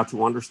until now,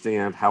 to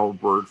understand how a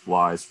bird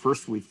flies,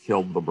 first we've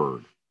killed the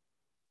bird.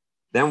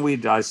 Then we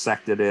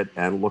dissected it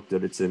and looked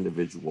at its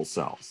individual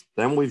cells.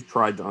 Then we've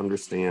tried to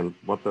understand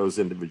what those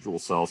individual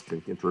cells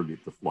can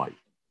contribute to flight.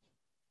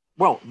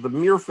 Well, the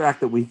mere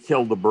fact that we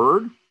killed the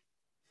bird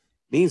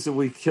means that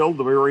we've killed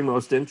the very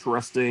most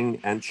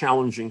interesting and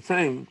challenging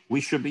thing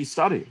we should be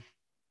studying.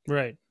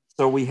 Right.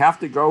 So we have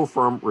to go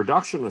from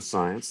reductionist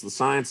science, the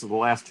science of the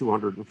last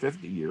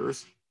 250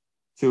 years,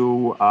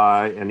 to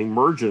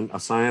a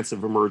science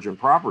of emergent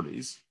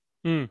properties,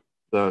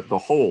 the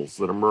wholes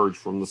that emerge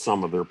from the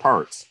sum of their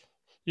parts.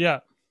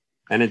 Yeah.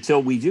 And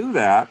until we do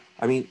that,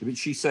 I mean,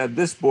 she said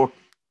this book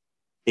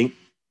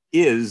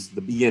is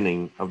the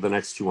beginning of the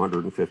next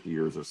 250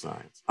 years of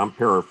science. I'm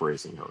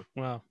paraphrasing her.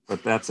 Wow.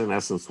 But that's in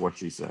essence what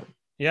she said.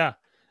 Yeah.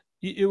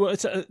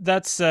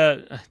 That's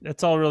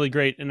all really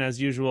great, and as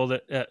usual,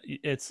 that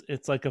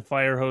it's like a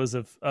fire hose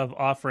of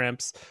off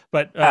ramps.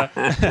 But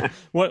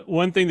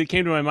one thing that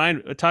came to my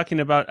mind talking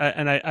about,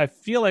 and I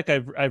feel like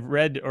I've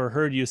read or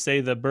heard you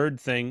say the bird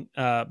thing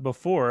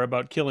before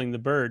about killing the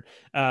bird.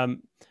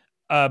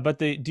 But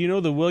do you know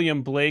the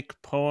William Blake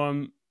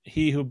poem,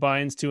 "He who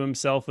binds to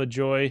himself a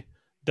joy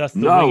doth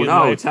the winged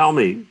life"? Tell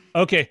me.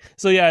 Okay,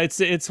 so yeah,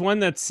 it's one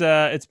that's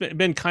it's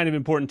been kind of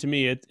important to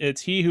me.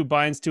 It's "He who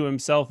binds to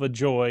himself a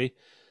joy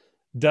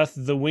doth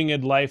the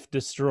winged life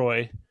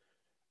destroy,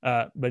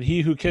 but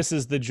he who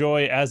kisses the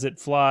joy as it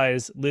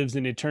flies lives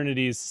in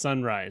eternity's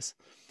sunrise,"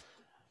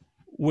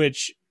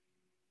 which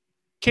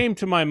came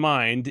to my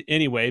mind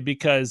anyway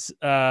because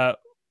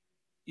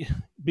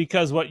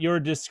what you're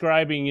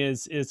describing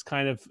is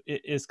kind of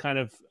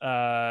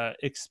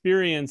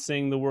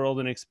experiencing the world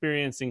and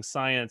experiencing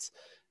science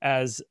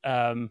as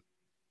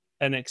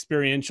an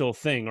experiential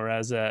thing, or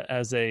as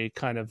a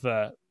kind of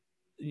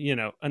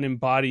an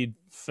embodied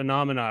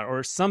phenomena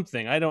or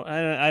something. I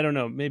don't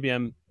know. Maybe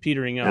I'm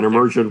petering out. An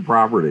emergent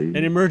property.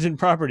 An emergent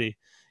property.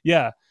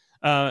 Yeah.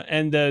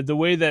 And the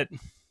way that,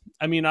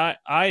 I mean, I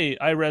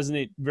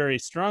resonate very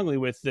strongly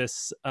with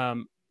this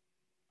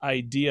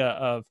idea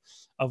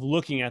of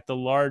looking at the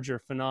larger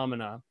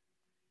phenomena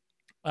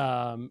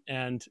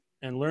and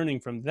learning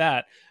from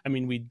that. I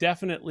mean, we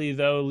definitely,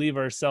 though, leave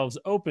ourselves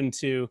open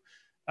to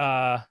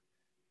a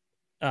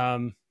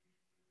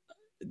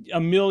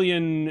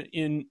million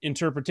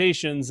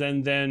interpretations,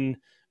 and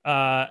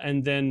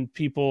then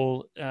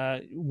people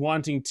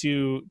wanting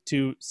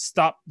to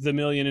stop the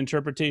million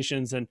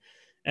interpretations and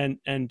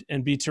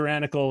be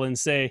tyrannical and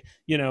say,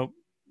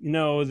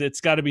 no,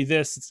 that's got to be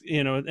this,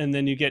 and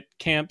then you get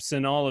camps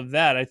and all of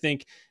that. I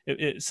think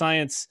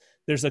science,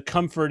 there's a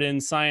comfort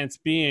in science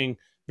being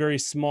very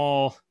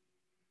small,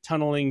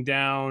 tunneling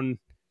down,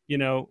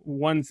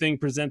 one thing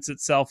presents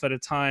itself at a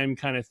time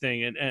kind of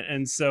thing.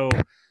 And so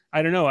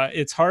I don't know,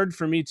 it's hard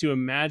for me to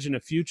imagine a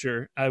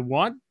future. I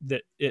want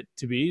it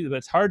to be, but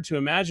it's hard to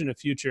imagine a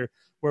future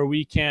where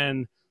we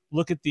can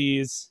look at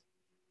these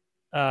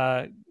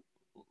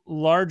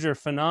larger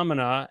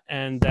phenomena,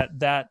 and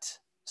that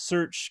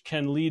search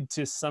can lead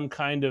to some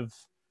kind of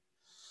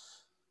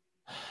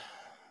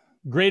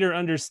greater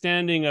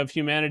understanding of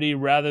humanity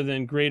rather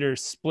than greater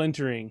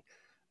splintering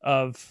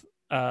of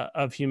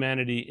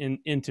humanity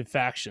into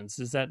factions.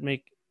 Does that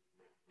make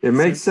It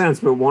makes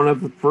sense, but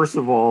first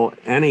of all,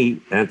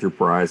 any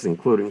enterprise,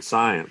 including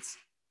science,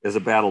 is a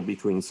battle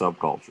between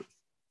subcultures,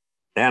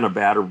 and a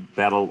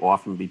battle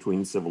often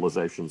between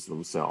civilizations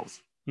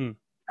themselves.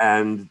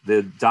 And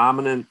the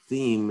dominant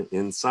theme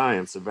in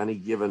science of any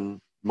given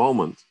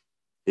moment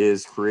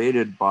is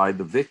created by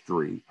the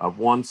victory of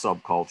one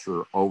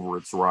subculture over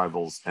its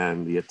rivals,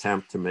 and the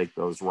attempt to make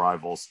those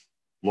rivals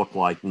look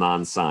like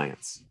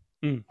non-science,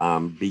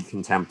 be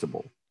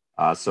contemptible.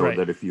 So right.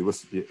 That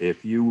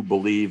if you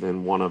believe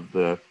in one of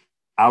the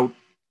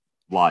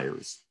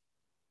outliers,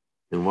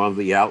 in one of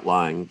the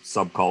outlying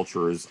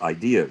subculture's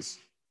ideas,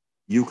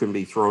 you can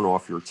be thrown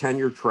off your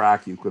tenure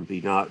track. You can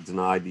be not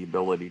denied the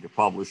ability to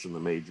publish in the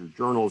major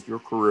journals. Your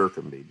career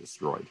can be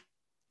destroyed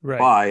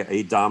by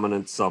a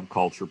dominant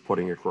subculture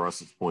putting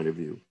across its point of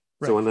view.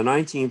 Right. So in the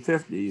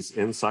 1950s,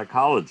 in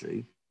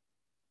psychology,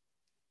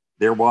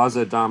 there was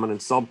a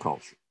dominant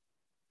subculture.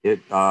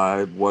 It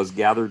was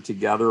gathered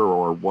together,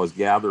 or was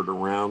gathered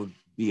around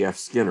B.F.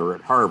 Skinner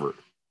at Harvard.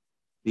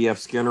 B.F.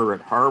 Skinner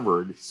at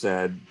Harvard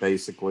said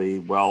basically,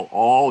 well,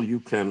 all you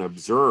can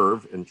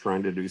observe in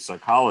trying to do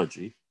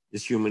psychology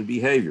is human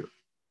behavior.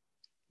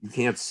 You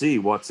can't see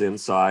what's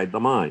inside the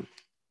mind.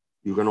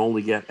 You can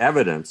only get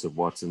evidence of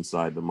what's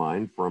inside the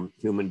mind from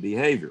human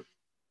behavior.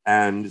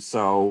 And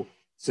so,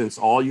 since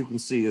all you can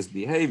see is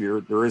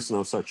behavior, there is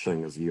no such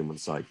thing as a human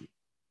psyche.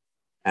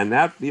 And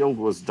that field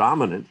was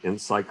dominant in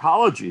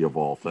psychology, of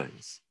all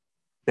things.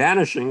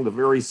 banishing the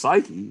very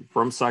psyche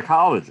from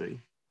psychology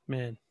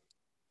Man.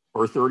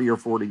 for 30 or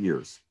 40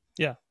 years.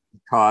 Yeah.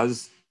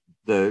 Because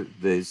the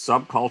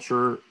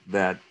subculture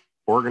that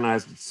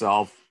organized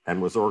itself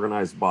and was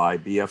organized by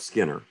B.F.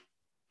 Skinner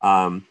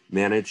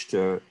managed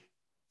to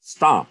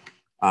stomp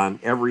on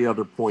every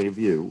other point of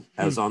view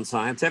as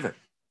unscientific.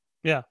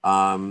 Yeah.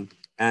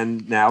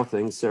 And now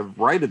things have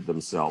righted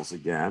themselves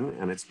again,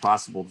 and it's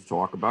possible to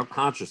talk about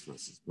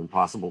consciousness. It's been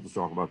possible to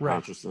talk about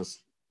consciousness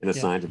in a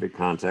scientific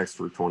context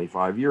for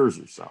 25 years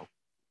or so.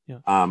 Yeah.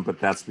 But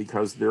that's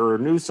because there are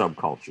new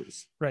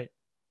subcultures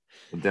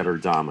that are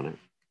dominant.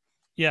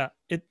 Yeah.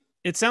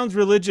 It sounds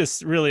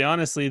religious, really,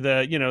 honestly,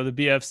 the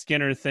B.F.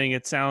 Skinner thing.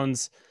 It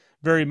sounds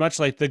very much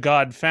like the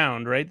God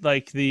found, right?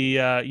 Like the,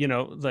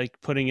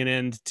 like putting an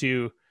end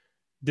to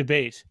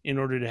debate in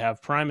order to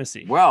have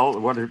primacy. Well,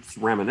 what it's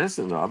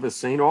reminiscent of is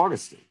St.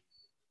 Augustine.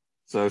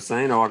 So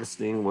St.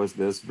 Augustine was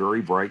this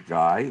very bright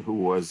guy who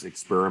was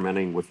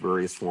experimenting with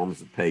various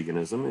forms of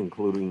paganism,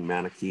 including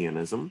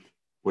Manichaeanism,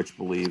 which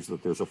believes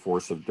that there's a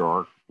force of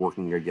dark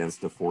working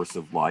against a force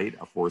of light,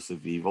 a force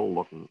of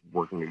evil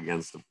working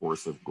against a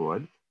force of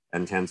good,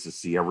 and tends to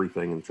see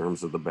everything in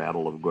terms of the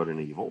battle of good and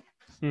evil.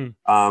 And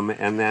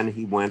then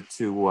he went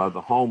to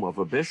the home of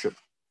a bishop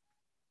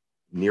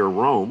near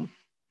Rome,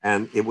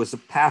 and it was a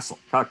castle.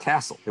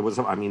 It was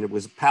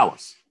a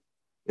palace.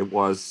 It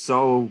was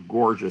so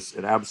gorgeous,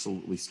 it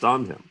absolutely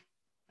stunned him.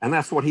 And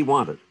that's what he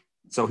wanted.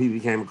 So he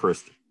became a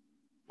Christian.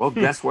 Well,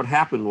 guess what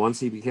happened once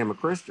he became a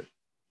Christian?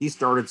 He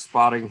started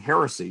spotting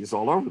heresies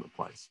all over the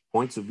place,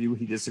 points of view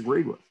he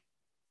disagreed with.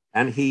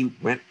 And he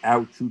went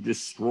out to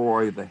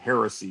destroy the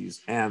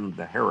heresies and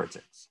the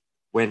heretics,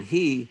 when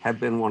he had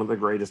been one of the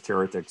greatest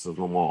heretics of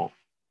them all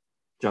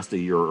just a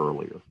year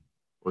earlier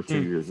or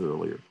 2 years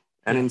earlier.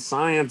 And in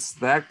science,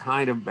 that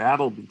kind of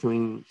battle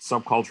between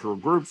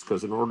subcultural groups,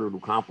 because in order to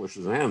accomplish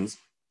his ends,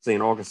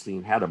 St.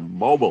 Augustine had to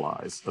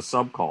mobilize a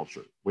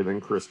subculture within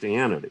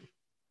Christianity.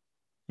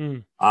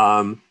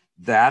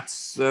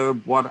 That's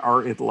what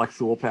our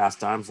intellectual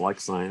pastimes like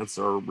science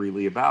are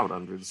really about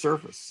under the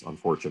surface,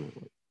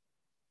 unfortunately.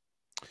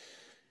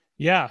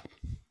 Yeah.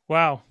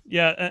 Wow.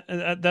 Yeah.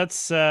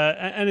 That's,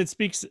 and it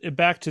speaks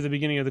back to the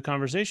beginning of the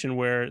conversation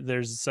where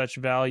there's such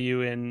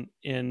value in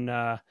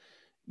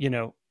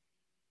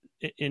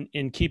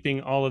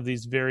keeping all of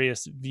these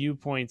various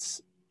viewpoints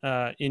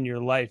in your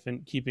life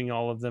and keeping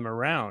all of them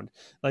around.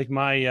 Like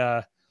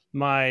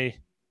my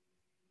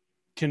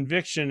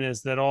conviction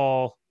is that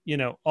all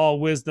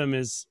wisdom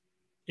is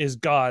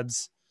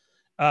God's,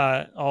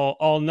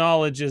 all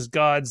knowledge is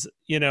God's,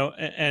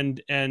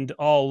 and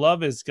all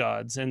love is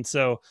God's. And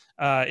so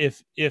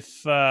if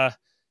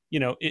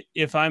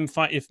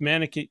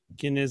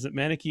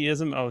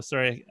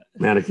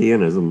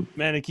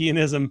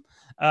Manichaeanism,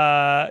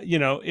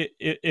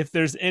 if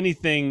there's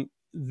anything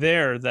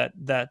there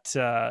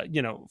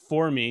that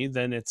for me,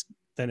 then it's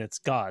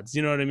God's.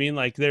 You know what I mean?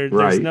 Like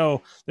there's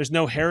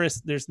no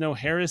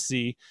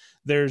heresy.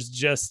 There's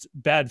just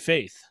bad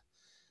faith.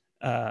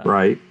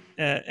 Right.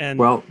 And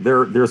well,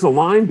 there's a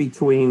line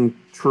between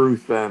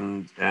truth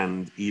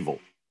and evil,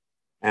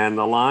 and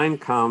the line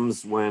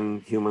comes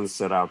when humans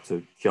set out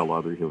to kill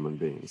other human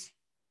beings,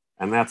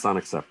 and that's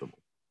unacceptable.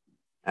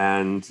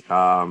 And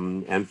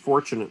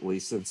fortunately,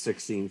 since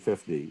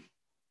 1650,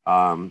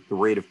 the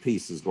rate of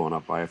peace has gone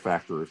up by a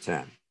factor of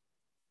 10.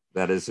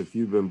 That is, if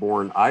you've been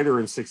born either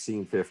in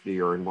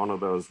 1650 or in one of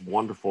those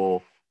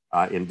wonderful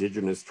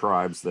indigenous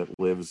tribes that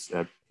lives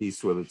at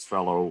peace with its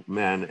fellow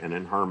men and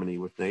in harmony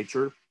with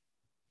nature,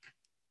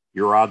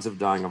 your odds of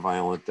dying a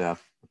violent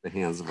death at the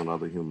hands of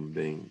another human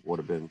being would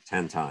have been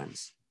 10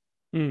 times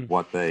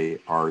what they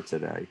are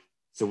today.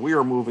 So we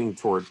are moving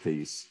toward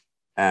peace.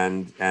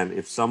 And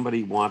if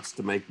somebody wants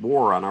to make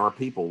war on our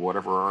people,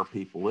 whatever our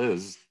people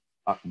is,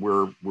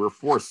 we're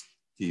forced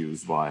to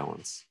use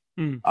violence.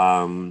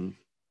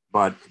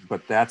 But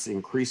that's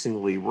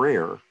increasingly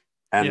rare.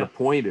 And the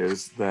point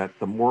is that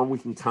the more we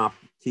can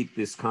keep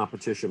this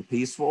competition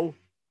peaceful,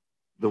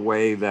 the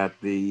way that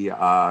the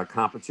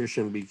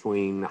competition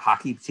between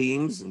hockey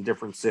teams in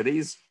different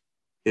cities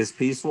is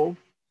peaceful,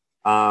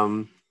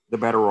 the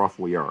better off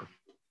we are.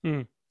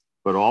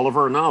 But all of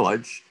our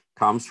knowledge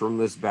comes from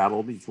this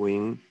battle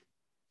between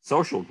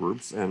social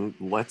groups, and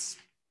let's,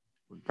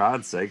 for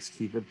God's sakes,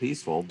 keep it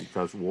peaceful,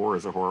 because war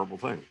is a horrible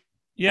thing.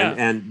 Yeah.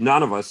 And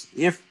none of us,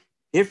 if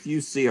you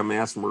see a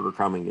mass murder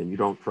coming and you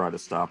don't try to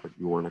stop it,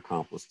 you are an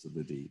accomplice to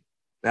the deed.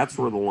 That's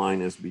where the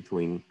line is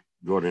between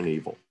good and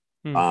evil.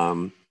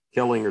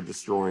 Killing or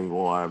destroying the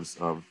lives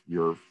of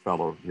your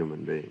fellow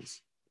human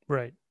beings.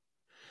 Right.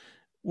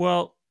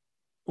 Well,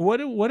 what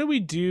do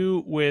we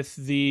do with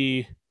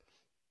the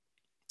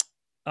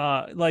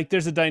like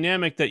there's a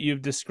dynamic that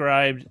you've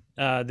described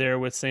there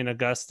with St.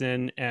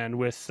 Augustine and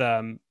with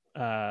the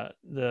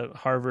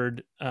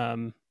Harvard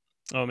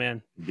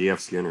B.F.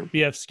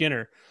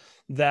 Skinner,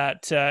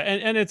 that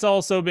and it's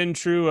also been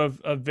true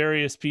of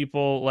various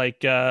people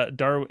like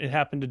Darwin. It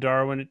happened to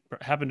Darwin, it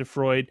happened to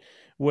Freud,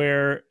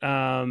 where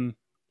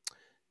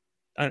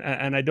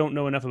and I don't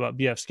know enough about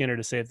B.F. Skinner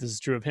to say if this is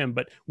true of him,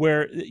 but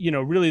where,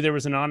 really there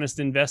was an honest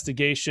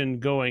investigation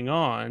going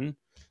on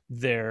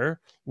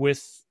there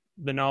with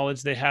the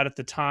knowledge they had at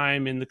the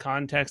time, in the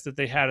context that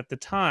they had at the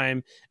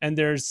time. And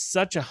there's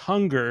such a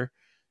hunger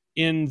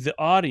in the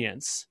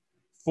audience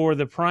for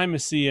the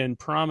primacy and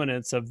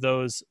prominence of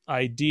those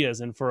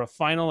ideas, and for a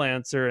final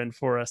answer, and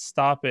for a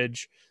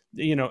stoppage,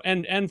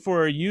 and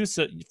for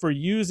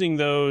using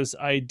those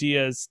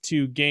ideas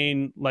to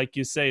gain, like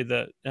you say,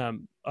 the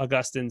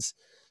Augustine's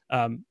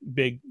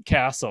big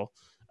castle.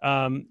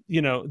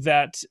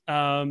 That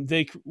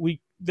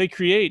they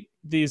create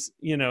these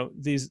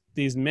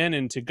these men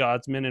into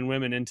gods, men and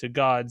women into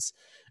gods,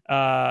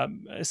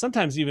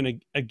 sometimes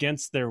even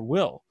against their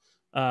will.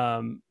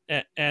 And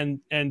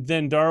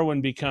then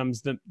Darwin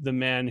becomes the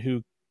man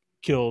who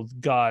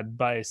killed God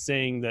by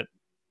saying that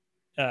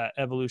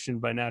evolution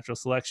by natural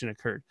selection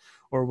occurred,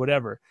 or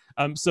whatever.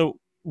 So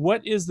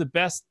what is the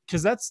best?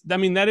 Because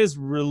that is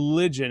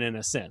religion in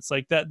a sense.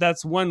 Like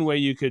that's one way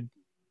you could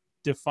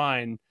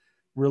define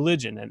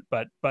religion. And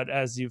but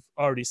as you've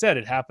already said,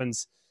 it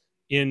happens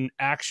in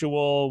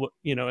actual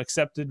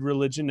accepted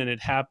religion, and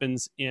it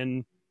happens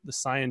in the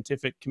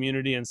scientific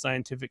community and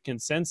scientific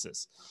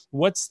consensus.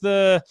 What's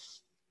the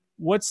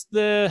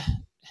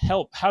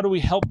help? How do we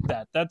help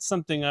that? That's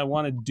something I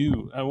want to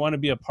do. I want to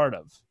be a part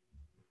of.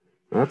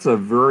 That's a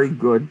very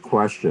good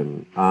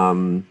question,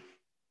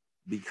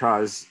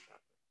 because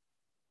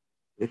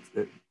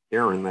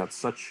Aaron, that's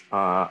such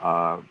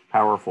a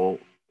powerful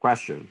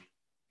question,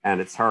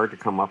 and it's hard to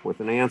come up with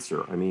an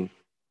answer. I mean,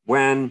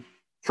 when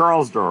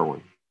Charles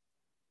Darwin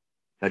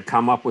had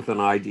come up with an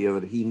idea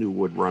that he knew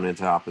would run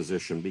into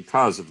opposition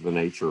because of the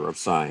nature of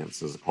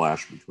science as a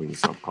clash between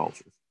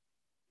subcultures,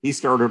 he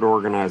started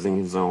organizing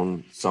his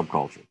own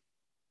subculture.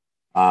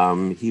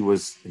 He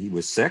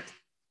was sick.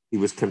 He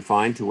was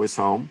confined to his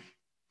home.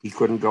 He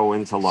couldn't go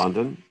into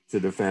London to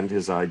defend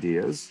his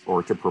ideas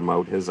or to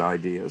promote his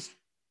ideas,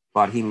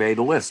 but he made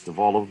a list of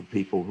all of the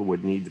people who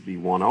would need to be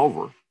won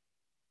over.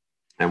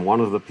 And one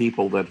of the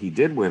people that he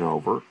did win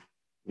over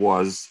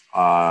was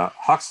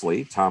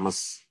Huxley,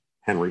 Thomas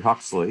Henry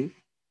Huxley.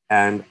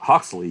 And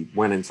Huxley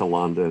went into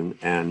London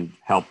and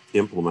helped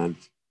implement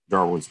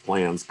Darwin's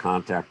plans,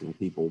 contacting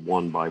people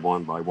one by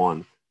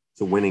one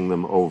to winning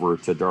them over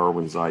to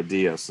Darwin's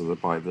idea, so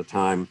that by the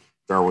time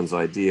Darwin's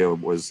idea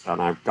was,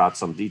 and I've got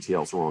some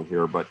details wrong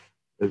here, but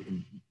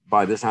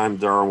by the time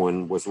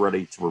Darwin was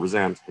ready to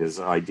present his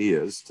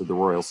ideas to the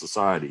Royal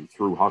Society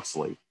through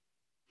Huxley,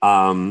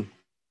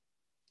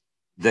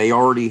 they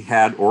already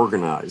had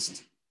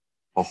organized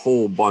a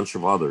whole bunch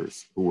of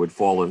others who would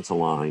fall into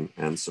line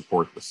and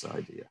support this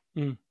idea.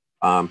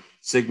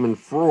 Sigmund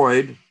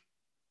Freud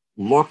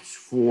looked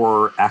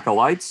for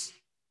acolytes.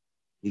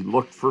 He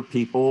looked for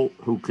people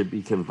who could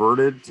be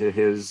converted to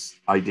his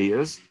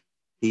ideas.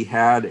 He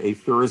had a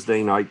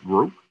Thursday night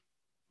group.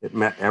 It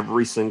met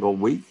every single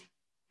week.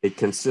 It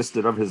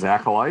consisted of his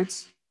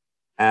acolytes.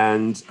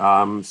 And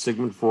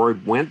Sigmund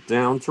Freud went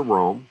down to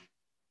Rome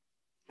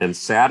and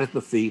sat at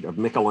the feet of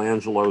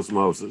Michelangelo's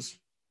Moses,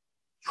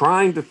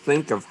 trying to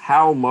think of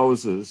how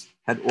Moses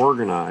had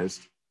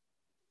organized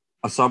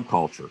a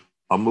subculture,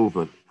 a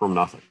movement from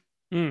nothing.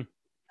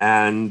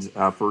 And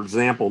for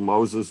example,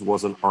 Moses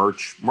was an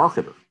arch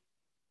marketer.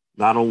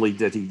 Not only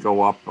did he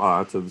go up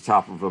to the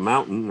top of a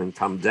mountain and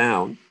come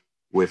down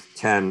with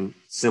 10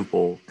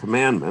 simple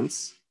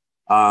commandments,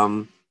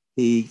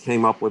 he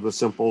came up with a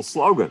simple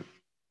slogan.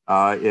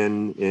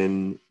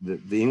 In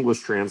the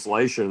English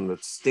translation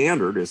that's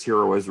standard is "Hear,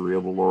 O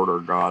Israel, the Lord our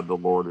God, the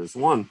Lord is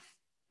one,"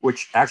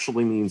 which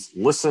actually means,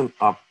 listen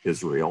up,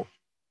 Israel.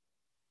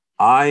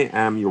 I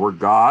am your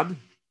God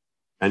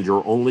and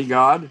your only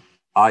God.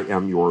 I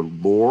am your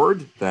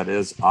Lord. That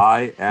is,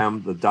 I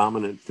am the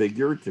dominant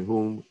figure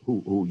to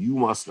who you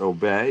must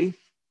obey.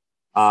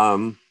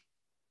 And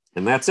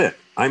that's it.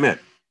 I'm it.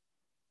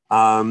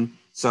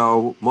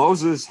 So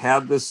Moses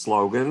had this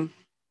slogan.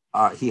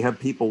 He had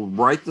people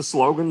write the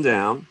slogan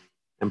down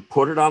and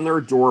put it on their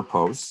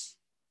doorposts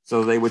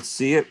so they would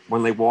see it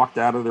when they walked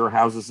out of their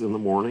houses in the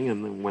morning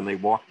and then when they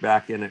walked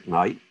back in at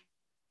night.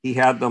 He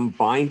had them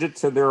bind it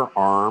to their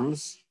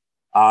arms.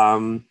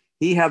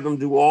 He had them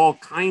do all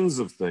kinds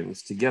of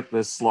things to get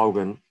this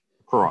slogan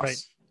across.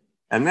 Right.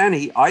 And then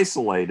he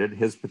isolated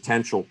his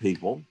potential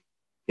people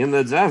in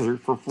the desert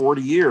for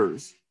 40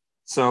 years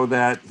so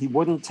that he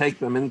wouldn't take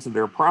them into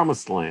their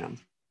promised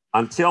land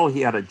until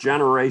he had a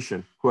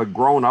generation who had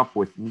grown up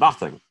with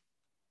nothing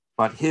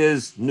but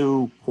his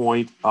new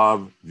point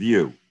of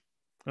view.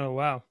 Oh,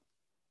 wow.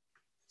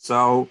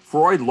 So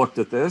Freud looked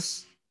at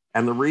this,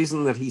 and the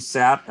reason that he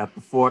sat at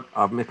the foot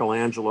of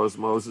Michelangelo's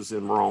Moses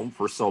in Rome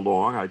for so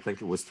long, I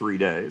think it was 3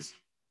 days,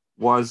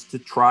 was to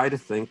try to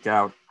think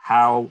out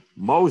how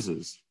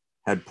Moses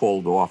had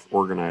pulled off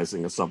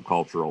organizing a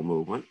subcultural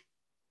movement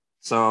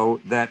so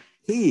that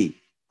he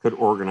could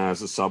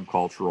organize a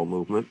subcultural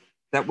movement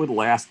that would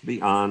last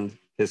beyond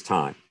his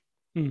time.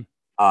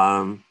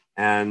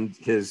 And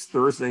his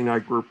Thursday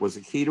night group was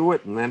a key to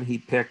it. And then he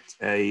picked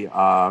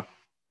a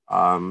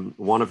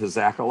one of his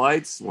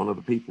acolytes, one of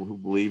the people who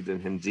believed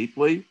in him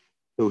deeply,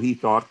 who he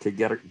thought could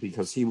get it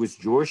because he was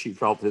Jewish. He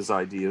felt his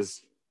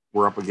ideas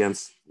were up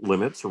against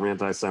limits from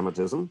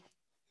anti-Semitism.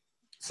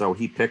 So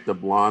he picked a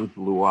blonde,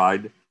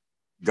 blue-eyed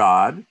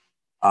God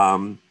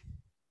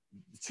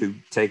to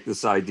take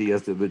this idea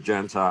to the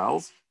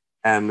Gentiles,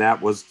 and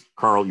that was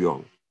Carl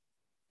Jung.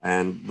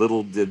 And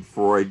little did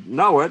Freud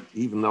know it,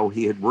 even though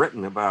he had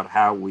written about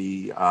how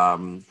we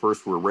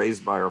first were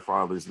raised by our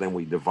fathers, then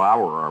we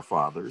devour our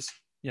fathers.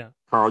 Yeah.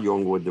 Carl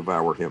Jung would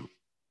devour him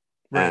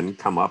and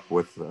come up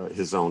with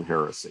his own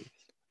heresy.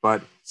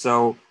 But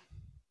so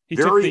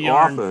very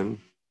often,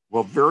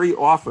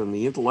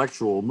 the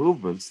intellectual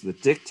movements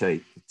that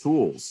dictate the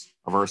tools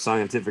of our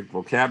scientific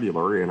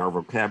vocabulary and our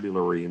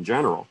vocabulary in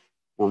general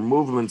were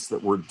movements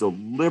that were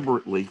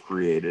deliberately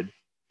created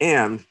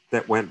and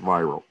that went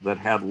viral, that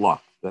had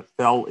luck, that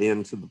fell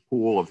into the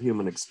pool of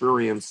human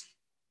experience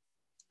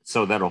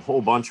so that a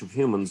whole bunch of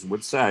humans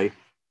would say,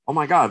 oh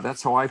my God,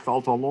 that's how I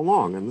felt all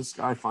along. And this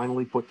guy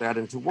finally put that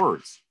into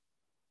words.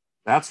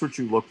 That's what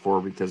you look for,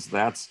 because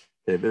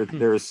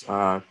there's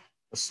a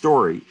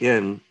story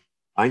in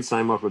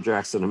Einstein, Michael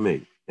Jackson, and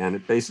Me. And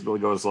it basically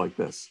goes like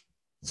this.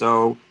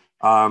 So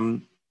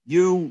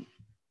you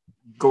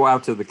go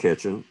out to the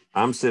kitchen.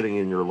 I'm sitting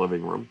in your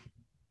living room.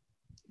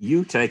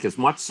 You take as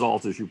much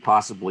salt as you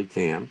possibly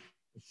can,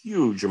 a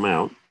huge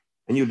amount,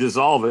 and you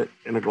dissolve it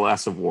in a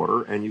glass of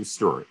water and you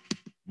stir it.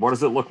 What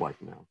does it look like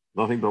now?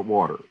 Nothing but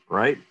water,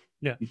 right?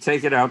 Yeah. You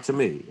take it out to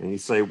me and you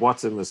say,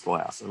 what's in this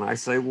glass? And I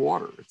say,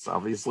 water. It's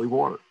obviously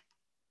water.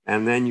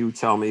 And then you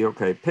tell me,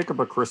 okay, pick up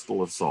a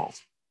crystal of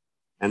salt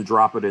and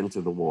drop it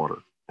into the water.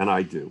 And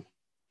I do.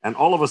 And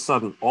all of a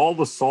sudden, all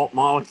the salt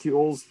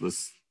molecules, the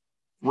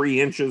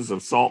 3 inches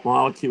of salt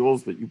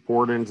molecules that you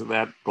poured into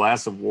that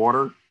glass of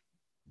water,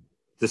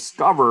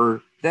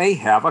 discover they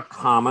have a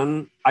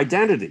common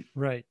identity.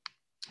 Right.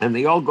 And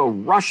they all go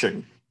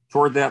rushing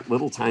toward that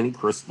little tiny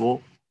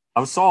crystal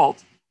of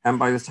salt. And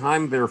by the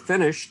time they're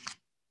finished,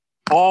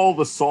 all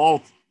the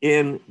salt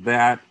in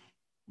that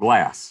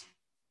glass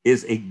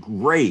is a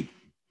great,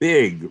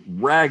 big,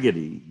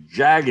 raggedy,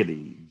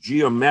 jaggedy,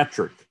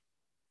 geometric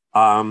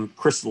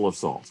crystal of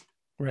salt.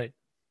 Right.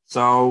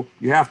 So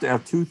you have to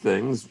have 2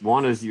 things.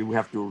 One is you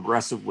have to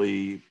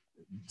aggressively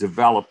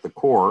develop the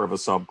core of a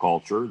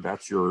subculture.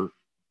 That's your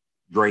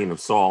grain of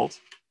salt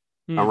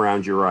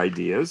around your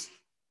ideas.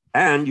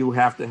 And you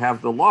have to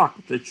have the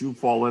luck that you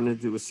fall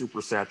into a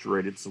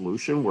supersaturated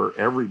solution where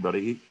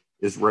everybody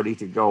is ready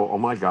to go, oh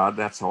my God,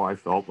 that's how I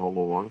felt all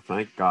along.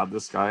 Thank God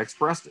this guy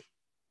expressed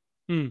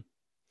it.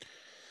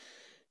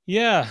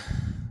 Yeah.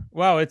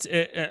 Wow.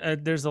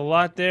 There's a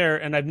lot there.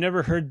 And I've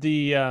never heard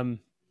the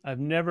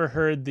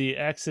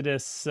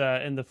Exodus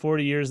in the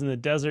 40 years in the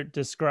desert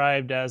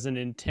described as an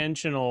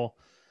intentional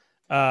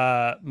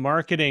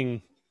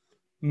marketing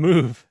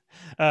move.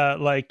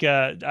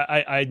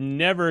 I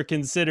never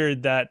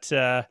considered that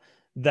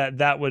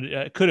that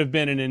would could have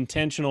been an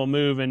intentional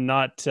move and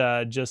not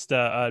just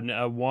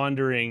a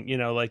wandering,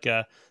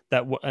 an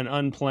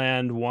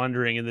unplanned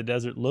wandering in the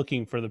desert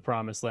looking for the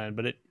promised land.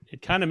 But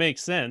it kind of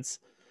makes sense.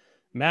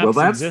 Maps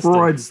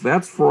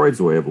that's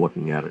Freud's way of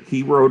looking at it.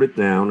 He wrote it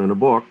down in a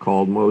book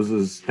called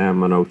Moses and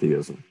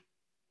Monotheism,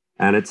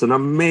 and it's an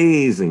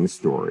amazing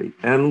story.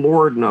 And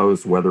Lord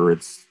knows whether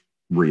it's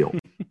real.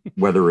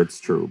 Whether it's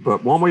true,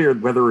 but one way or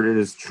whether it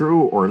is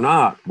true or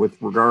not with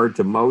regard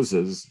to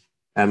Moses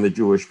and the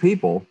Jewish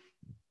people,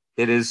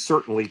 it is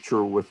certainly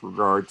true with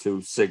regard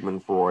to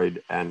Sigmund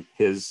Freud and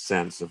his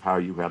sense of how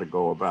you had to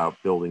go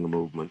about building a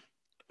movement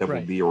that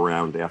would be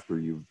around after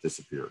you've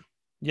disappeared.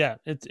 Yeah,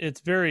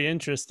 it's very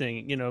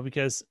interesting,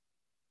 because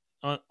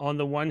on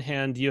the one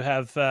hand you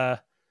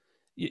have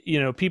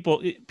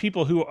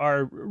people who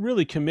are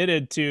really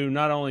committed to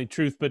not only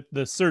truth but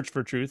the search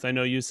for truth. I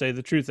know you say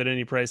the truth at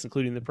any price,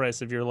 including the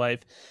price of your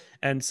life.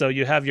 And so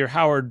you have your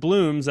Howard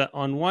Blooms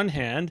on one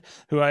hand,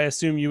 who I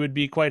assume you would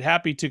be quite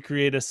happy to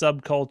create a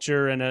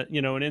subculture and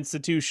an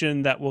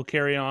institution that will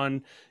carry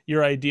on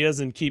your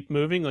ideas and keep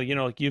moving.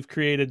 Like you've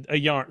created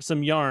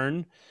some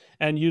yarn,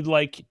 and you'd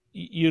like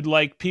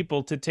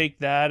people to take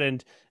that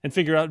and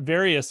figure out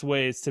various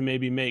ways to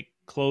maybe make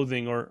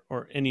clothing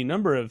or any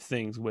number of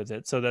things with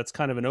it. So that's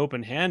kind of an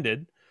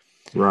open-handed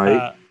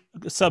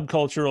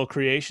subcultural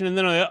creation. And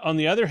then on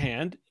the other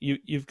hand,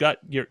 you've got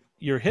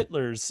your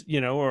Hitlers,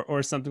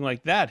 or something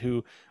like that,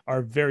 who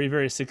are very,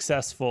 very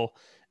successful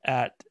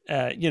at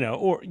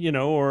or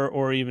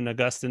even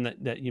Augustine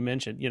that you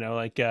mentioned,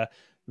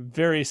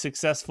 very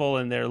successful,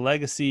 and their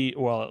legacy,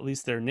 well, at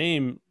least their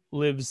name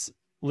lives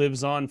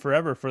on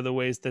forever for the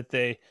ways that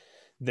they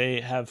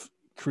have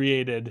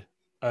created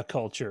a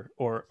culture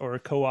or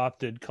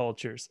co-opted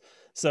cultures.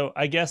 So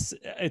I guess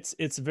it's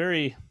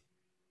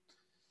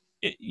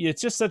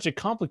just such a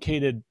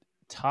complicated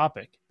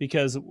topic,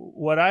 because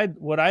what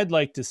I'd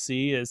like to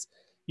see is,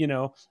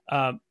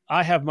 I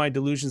have my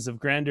delusions of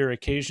grandeur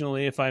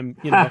occasionally. If I'm,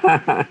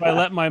 if I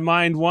let my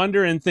mind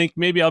wander and think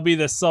maybe I'll be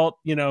the salt,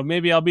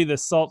 maybe I'll be the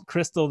salt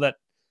crystal that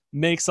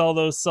makes all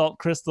those salt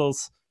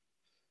crystals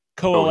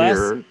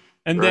coalesce.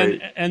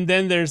 Right. and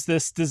then there's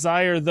this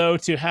desire though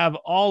to have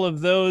all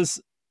of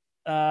those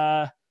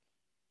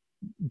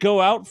go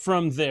out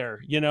from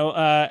there,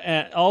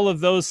 and all of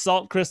those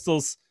salt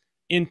crystals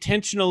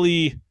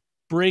intentionally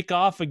break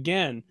off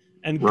again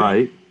and go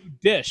Right.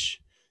 dish,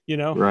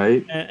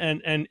 Right.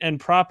 and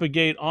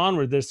propagate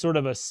onward. There's sort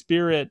of a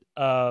spirit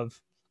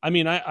of, I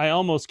mean, I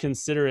almost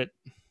consider it,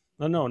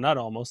 no, not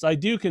almost, I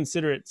do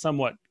consider it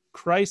somewhat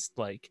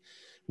Christ-like,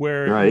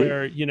 Right.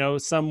 where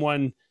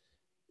someone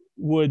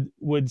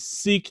would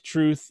seek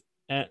truth,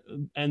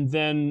 and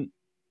then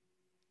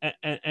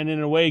and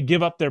in a way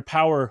give up their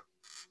power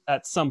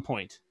at some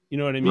point. You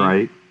know what I mean?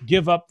 Right.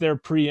 Give up their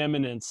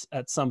preeminence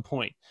at some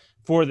point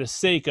for the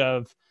sake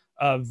of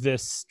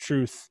this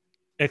truth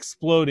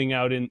exploding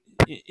out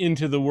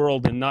into the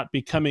world and not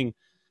becoming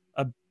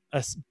a,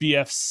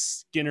 BF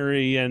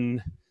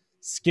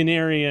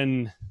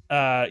Skinnerian,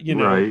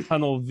 Right.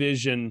 tunnel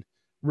vision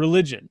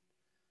religion.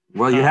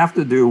 Well, you Uh, have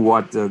to do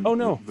what oh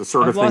no, the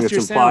sort I've of thing lost that's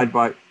your sound. implied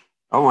by.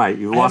 Oh, wait,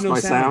 you I have lost no my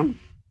sound.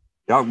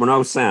 sound? Oh,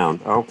 no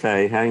sound.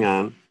 Okay, hang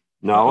on.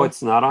 No, Uh-oh.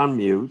 it's not on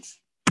mute.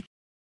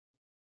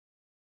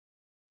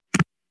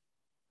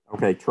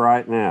 Okay, try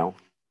it now.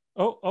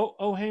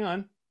 Oh, hang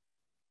on.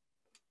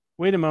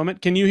 Wait a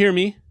moment. Can you hear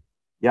me?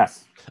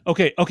 Yes.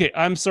 Okay.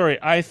 I'm sorry.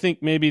 I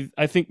think maybe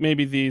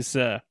these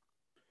shitty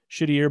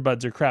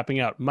earbuds are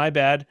crapping out. My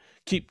bad.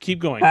 Keep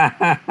going.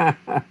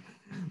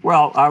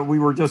 Well, we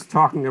were just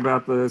talking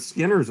about the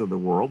Skinners of the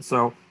world.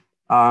 So,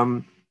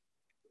 um,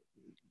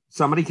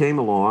 somebody came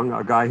along,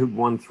 a guy who'd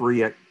won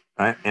 3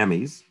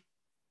 Emmys,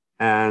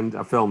 and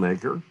a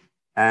filmmaker,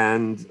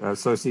 and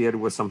associated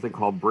with something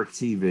called Brick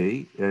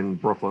TV in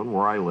Brooklyn,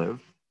 where I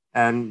live,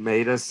 and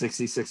made a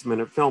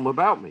 66-minute film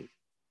about me.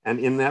 And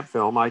in that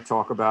film, I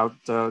talk about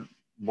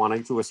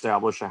wanting to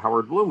establish a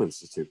Howard Bloom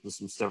Institute and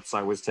some steps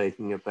I was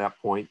taking at that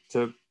point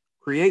to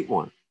create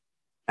one.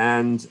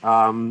 And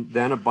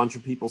then a bunch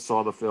of people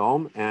saw the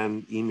film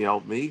and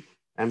emailed me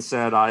and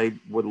said, I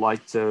would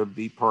like to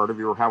be part of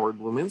your Howard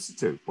Bloom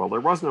Institute. Well,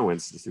 there was no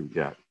institute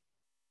yet.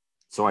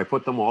 So I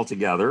put them all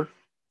together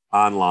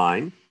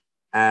online,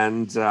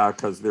 and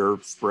because they're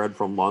spread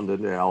from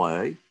London to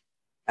LA.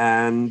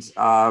 And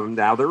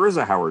now there is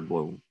a Howard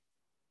Bloom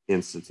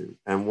Institute.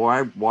 And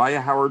why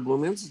a Howard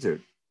Bloom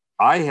Institute?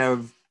 I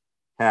have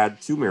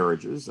had 2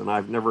 marriages and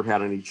I've never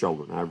had any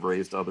children. I've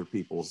raised other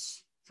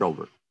people's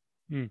children.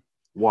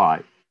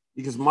 Why?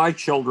 Because my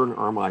children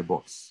are my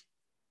books.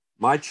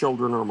 My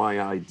children are my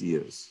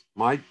ideas.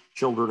 My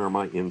children are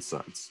my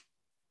insights.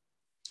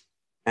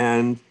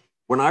 And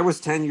when I was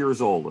 10 years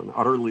old and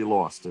utterly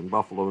lost in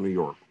Buffalo, New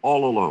York,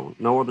 all alone,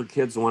 no other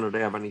kids wanted to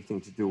have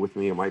anything to do with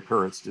me, and my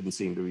parents didn't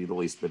seem to be the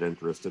least bit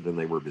interested, and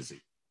they were busy.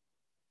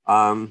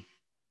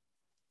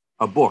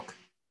 A book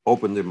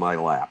opened in my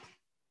lap,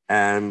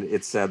 and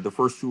it said, the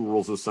first 2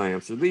 rules of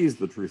science are these: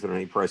 the truth at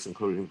any price,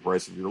 including the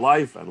price of your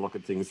life, and look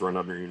at things run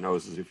under your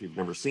nose as if you've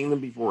never seen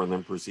them before, and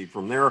then proceed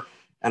from there.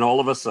 And all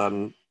of a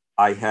sudden,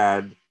 I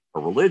had a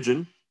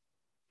religion,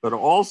 but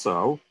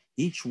also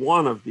each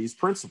one of these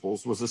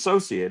principles was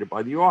associated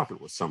by the author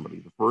with somebody.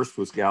 The first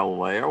was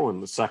Galileo,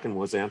 and the second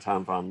was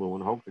Anton von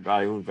Leeuwenhoek, the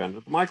guy who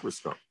invented the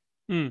microscope.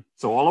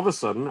 So all of a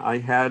sudden, I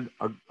had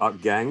a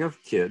gang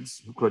of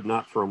kids who could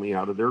not throw me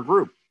out of their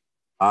group.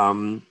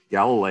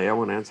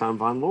 Galileo and Anton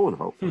von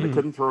Leeuwenhoek. And they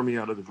couldn't throw me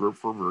out of the group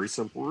for a very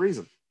simple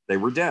reason. They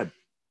were dead.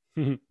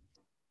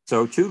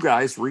 So 2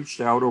 guys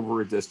reached out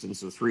over a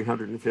distance of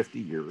 350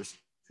 years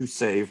to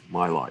save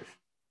my life.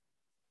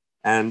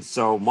 And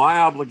so my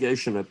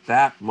obligation at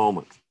that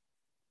moment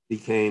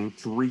became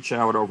to reach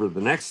out over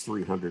the next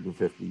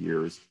 350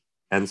 years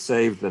and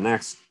save the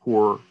next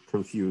poor,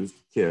 confused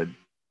kid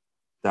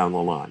down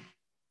the line.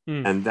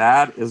 And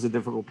that is a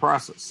difficult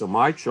process. So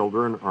my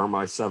children are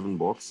my 7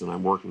 books, and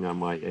I'm working on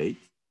my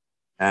 8th,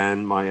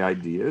 and my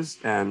ideas.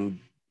 And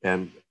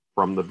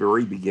from the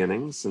very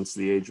beginning, since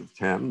the age of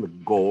 10, the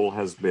goal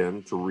has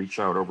been to reach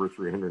out over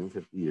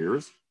 350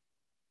 years.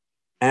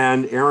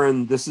 And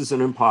Aaron, this is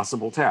an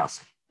impossible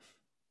task.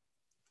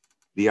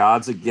 The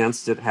odds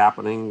against it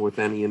happening with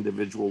any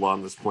individual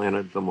on this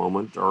planet at the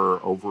moment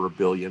are over 1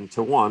 billion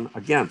to 1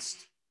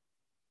 against.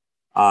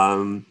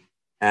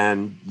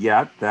 And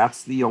yet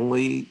that's the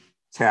only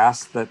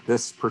task that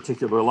this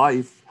particular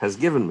life has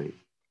given me.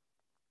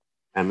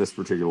 And this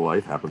particular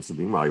life happens to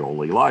be my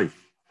only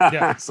life.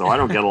 Yeah. So I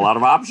don't get a lot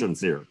of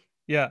options here.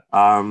 Yeah.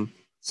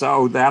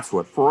 So that's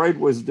what Freud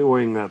was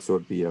doing. That's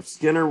what B.F.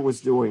 Skinner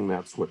was doing.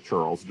 That's what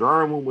Charles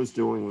Darwin was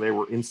doing. They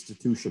were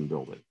institution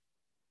building.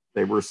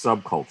 They were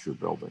subculture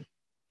building.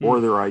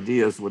 Or their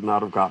ideas would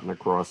not have gotten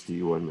across to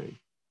you and me.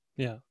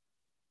 Yeah.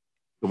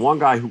 The one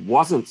guy who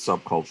wasn't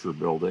subculture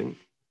building,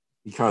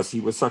 because he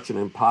was such an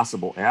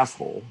impossible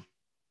asshole,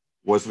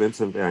 was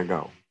Vincent van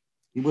Gogh.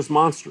 He was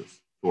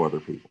monstrous to other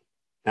people,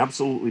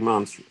 absolutely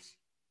monstrous.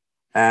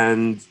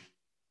 And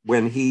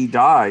when he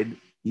died,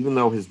 even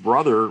though his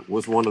brother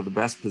was one of the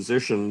best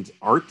positioned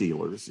art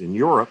dealers in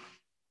Europe,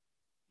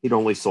 he'd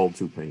only sold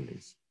 2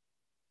 paintings.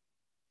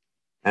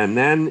 And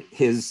then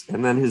his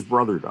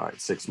brother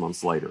died 6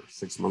 months later,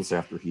 6 months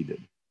after he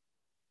did.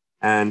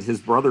 And his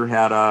brother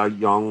had a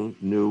young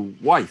new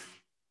wife.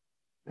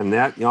 And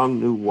that young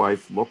new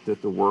wife looked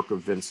at the work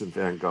of Vincent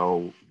van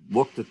Gogh,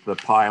 looked at the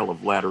pile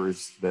of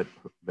letters that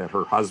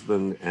her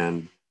husband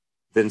and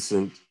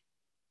Vincent,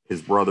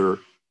 his brother,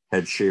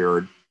 had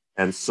shared,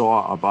 and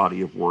saw a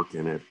body of work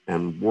in it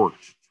and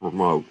worked to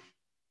promote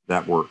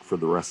that work for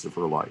the rest of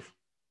her life.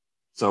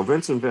 So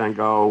Vincent van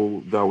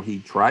Gogh, though he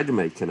tried to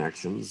make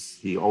connections,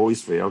 he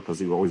always failed because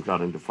he always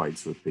got into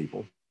fights with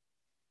people.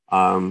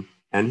 And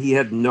he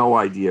had no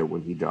idea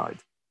when he died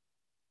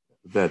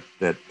that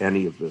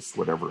any of this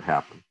would ever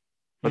happen.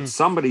 But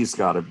somebody's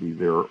got to be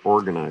there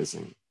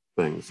organizing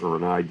things, or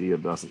an idea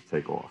doesn't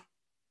take off.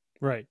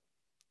 Right.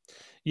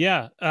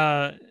 Yeah.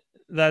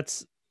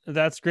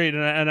 That's great.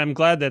 And I'm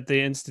glad that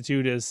the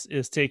Institute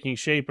is taking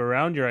shape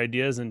around your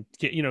ideas and,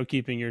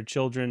 keeping your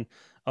children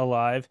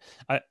alive.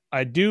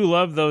 I do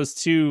love those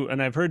two,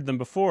 and I've heard them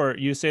before.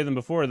 You say them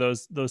before,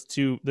 those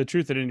two, the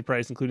truth at any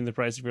price, including the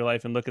price of your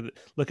life, and look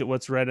at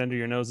what's right under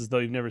your nose as though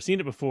you've never seen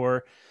it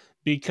before,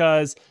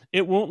 because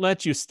it won't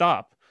let you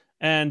stop.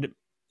 And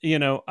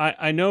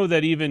I know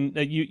that even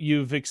that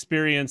you've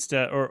experienced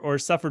or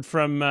suffered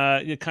from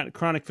kind of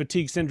chronic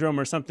fatigue syndrome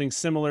or something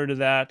similar to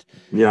that.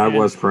 Yeah, I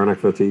was chronic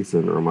fatigue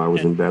syndrome. I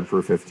was in bed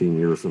for 15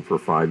 years, and for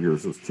 5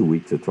 years it was too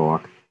weak to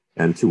talk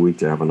and too weak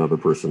to have another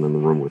person in the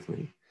room with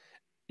me.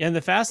 And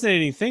the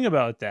fascinating thing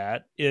about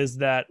that is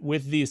that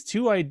with these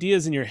two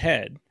ideas in your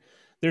head,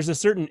 there's a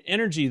certain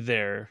energy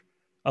there,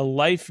 a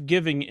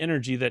life-giving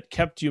energy that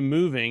kept you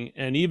moving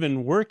and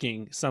even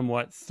working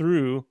somewhat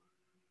through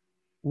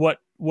what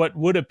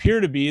would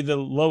appear to be the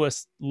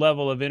lowest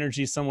level of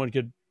energy someone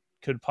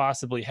could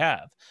possibly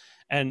have.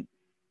 And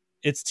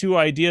it's two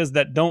ideas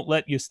that don't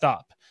let you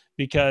stop,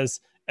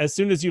 because as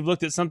soon as you've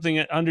looked at something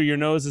under your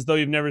nose as though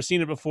you've never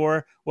seen it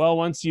before, well,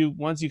 once you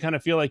kind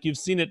of feel like you've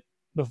seen it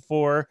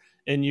before,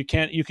 and you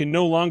can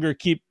no longer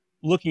keep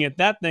looking at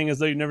that thing as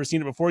though you've never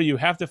seen it before, you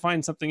have to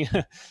find something.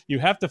 You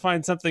have to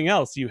find something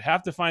else. You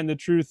have to find the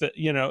truth that,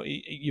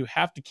 you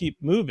have to keep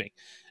moving.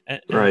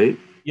 Right.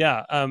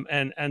 Yeah.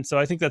 And so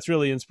I think that's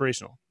really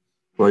inspirational.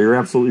 Well, you're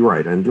absolutely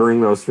right. And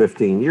during those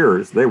 15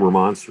 years, they were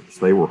monsters.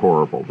 They were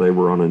horrible. They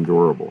were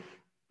unendurable.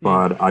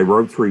 But I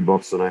wrote 3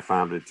 books, and I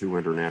founded 2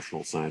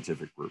 international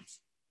scientific groups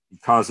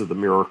because of the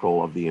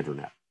miracle of the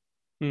internet.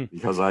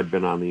 Because I'd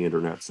been on the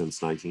internet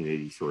since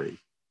 1983.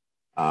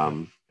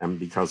 And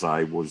because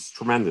I was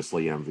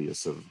tremendously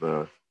envious of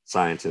the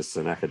scientists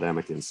and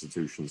academic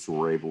institutions who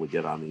were able to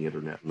get on the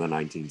internet in the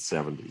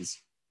 1970s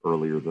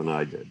earlier than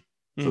I did.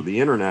 So the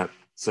internet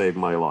saved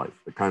my life,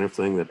 the kind of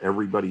thing that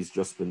everybody's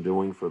just been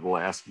doing for the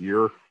last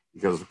year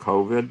because of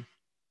COVID.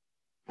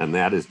 And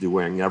that is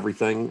doing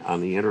everything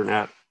on the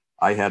internet.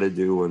 I had to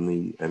do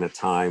in a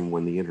time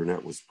when the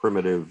internet was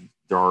primitive,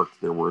 dark.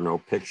 There were no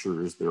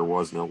pictures. There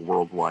was no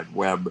World Wide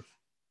Web.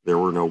 There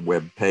were no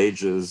web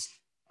pages.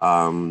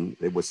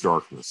 It was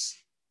darkness.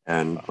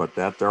 But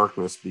that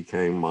darkness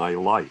became my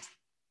light.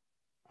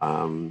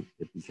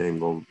 It became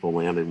the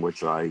land in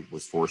which I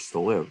was forced to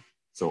live.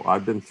 So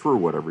I've been through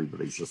what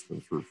everybody's just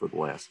been through for the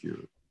last year.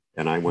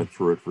 And I went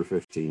through it for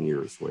 15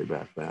 years way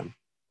back then.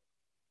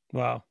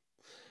 Wow.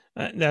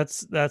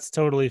 That's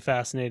totally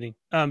fascinating.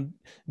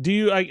 Do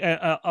you?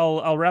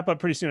 I'll wrap up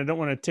pretty soon. I don't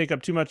want to take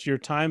up too much of your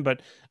time,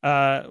 but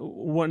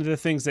one of the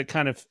things that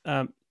kind of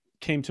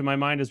came to my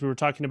mind as we were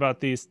talking about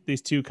these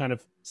two kind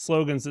of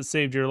slogans that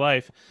saved your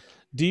life.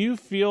 Do you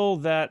feel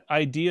that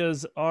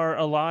ideas are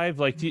alive?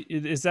 Like,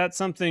 is that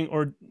something,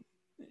 or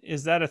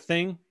is that a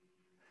thing?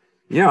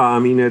 Yeah, I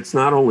mean, it's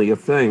not only a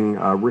thing.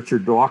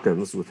 Richard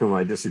Dawkins, with whom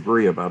I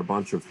disagree about a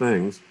bunch of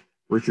things.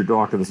 Richard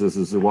Dawkins is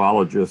a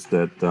zoologist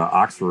at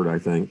Oxford, I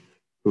think,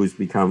 who's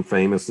become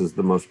famous as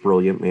the most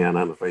brilliant man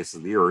on the face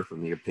of the earth,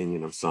 in the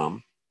opinion of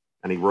some.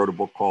 And he wrote a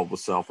book called The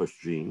Selfish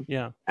Gene.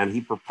 Yeah. And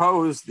he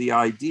proposed the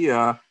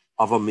idea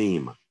of a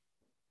meme.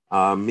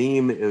 A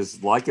meme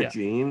is like a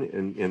gene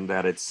in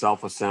that it's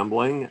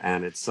self-assembling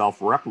and it's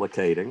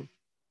self-replicating.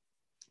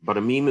 But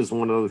a meme is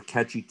one of those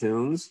catchy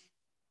tunes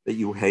that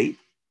you hate.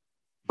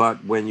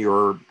 But when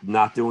you're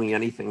not doing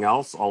anything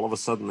else, all of a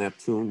sudden that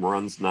tune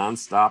runs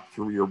nonstop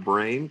through your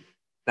brain.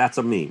 That's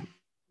a meme.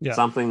 Yeah.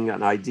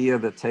 An idea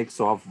that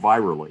takes off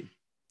virally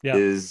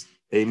is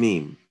a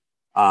meme.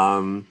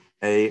 An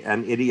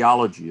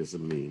ideology is a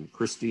meme.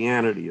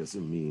 Christianity is a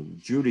meme.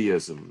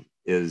 Judaism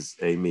is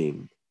a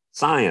meme.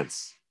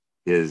 Science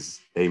is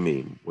a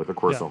meme with, of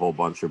course, a whole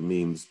bunch of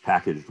memes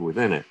packaged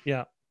within it.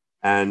 Yeah.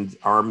 And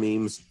our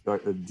memes,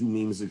 do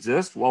memes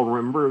exist? Well,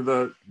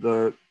 remember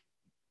the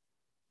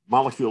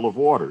molecule of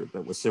water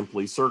that was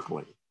simply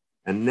circling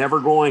and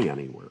never going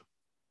anywhere.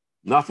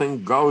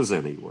 Nothing goes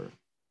anywhere.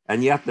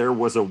 And yet there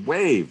was a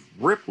wave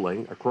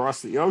rippling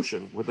across the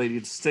ocean with a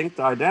distinct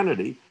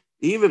identity,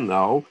 even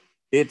though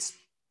its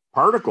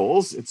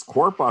particles, its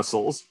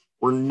corpuscles,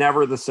 were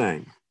never the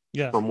same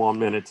from 1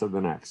 minute to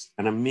the next.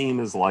 And a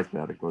meme is like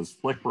that. It goes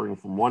flickering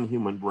from one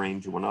human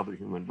brain to another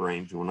human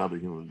brain to another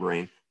human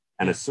brain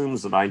and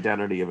assumes an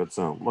identity of its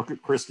own. Look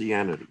at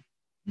Christianity.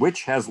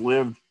 Which has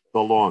lived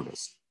the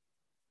longest?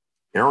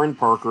 Aaron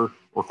Parker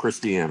or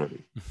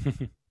Christianity?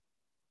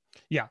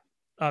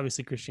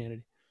 obviously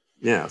Christianity.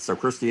 Yeah, so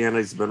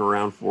Christianity's been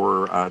around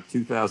for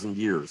 2,000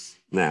 years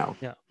now.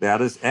 Yeah. That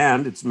is,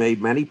 and it's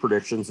made many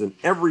predictions, and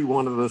every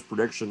one of those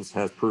predictions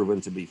has proven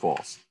to be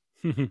false.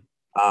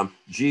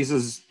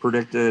 Jesus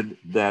predicted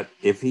that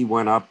if he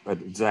went up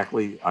at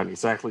exactly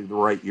the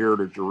right year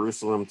to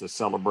Jerusalem to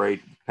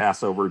celebrate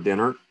Passover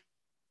dinner,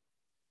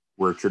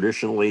 where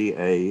traditionally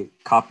a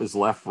cup is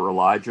left for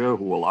Elijah,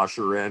 who will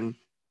usher in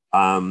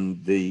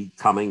the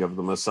coming of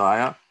the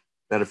Messiah,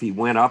 that if he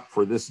went up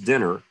for this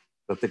dinner,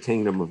 that the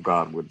kingdom of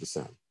God would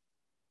descend.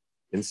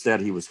 Instead,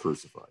 he was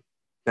crucified.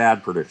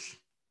 Bad prediction.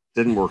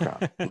 Didn't work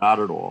out. Not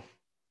at all.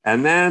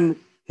 And then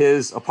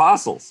his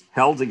apostles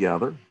held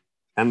together,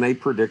 and they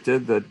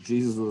predicted that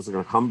Jesus was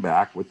going to come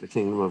back with the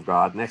kingdom of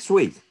God next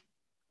week.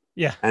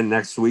 Yeah. And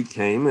next week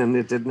came, and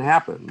it didn't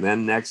happen.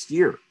 Then next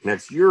year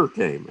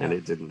came, and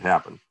it didn't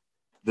happen.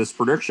 This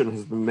prediction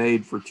has been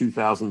made for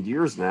 2,000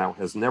 years now,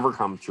 has never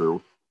come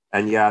true,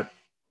 and yet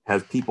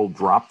has people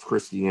dropped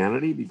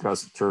Christianity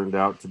because it turned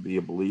out to be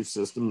a belief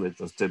system that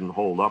just didn't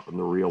hold up in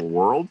the real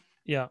world?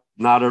 Yeah.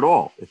 Not at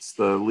all. It's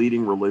the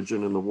leading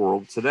religion in the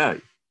world today.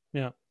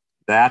 Yeah.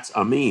 That's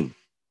a meme.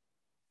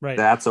 Right.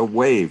 That's a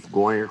wave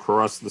going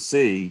across the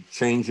sea,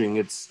 changing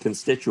its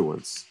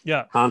constituents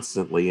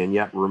constantly and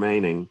yet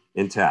remaining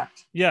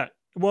intact. Yeah.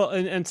 Well,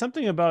 and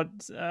something about,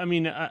 I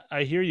mean,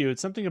 I hear you.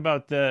 It's something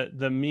about the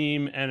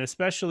meme, and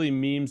especially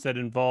memes that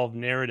involve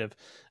narrative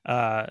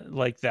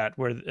like that,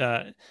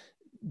 where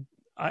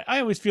I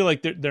always feel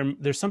like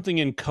there's something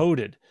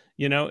encoded,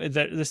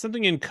 that there's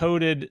something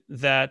encoded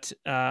that,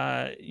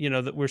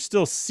 that we're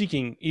still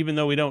seeking, even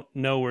though we don't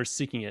know we're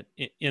seeking it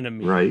in a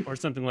meme or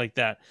something like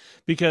that.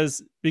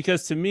 Because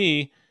to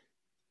me,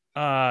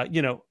 I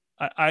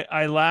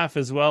laugh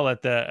as well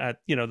at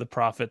the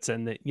prophets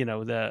and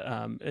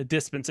the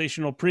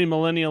dispensational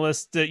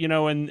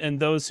premillennialists, and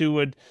those who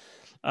would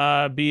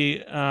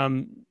be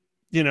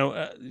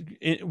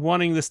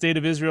wanting the state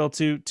of Israel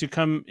to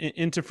come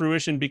into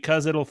fruition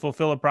because it'll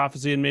fulfill a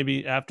prophecy, and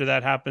maybe after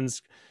that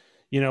happens,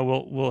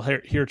 we'll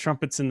hear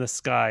trumpets in the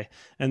sky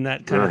and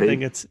that kind of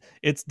thing.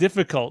 It's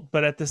difficult,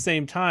 but at the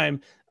same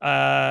time,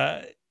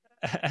 I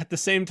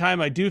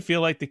do feel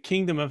like the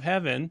kingdom of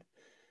heaven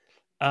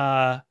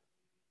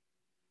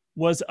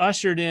was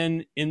ushered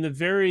in the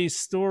very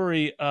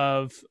story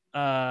of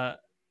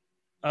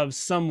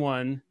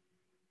someone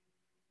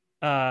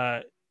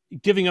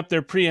giving up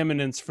their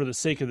preeminence for the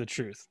sake of the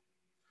truth.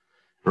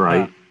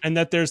 Right. And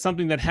that there's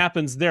something that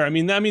happens there. I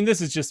mean, this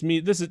is just me.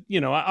 This is,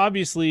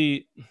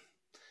 obviously,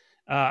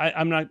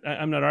 I'm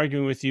not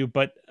arguing with you,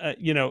 but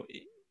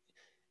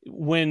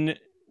when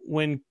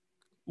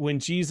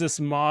Jesus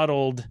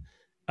modeled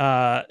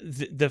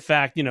the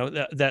fact,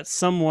 that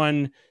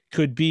someone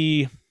could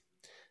be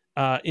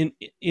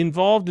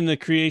involved in the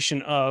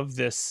creation of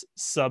this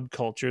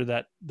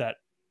subculture that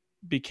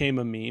became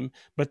a meme,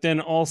 but then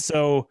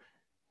also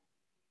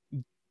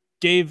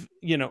gave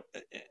away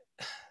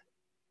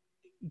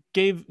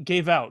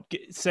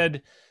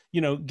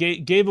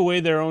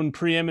their own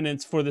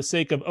preeminence for the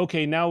sake of,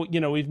 okay, now,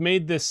 we've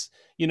made this,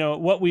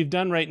 what we've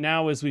done right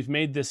now is we've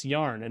made this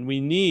yarn, and we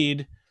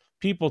need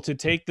people to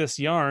take this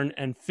yarn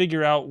and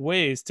figure out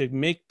ways to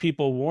make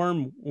people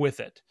warm with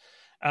it.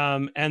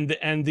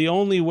 And the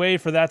only way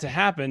for that to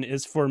happen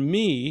is for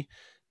me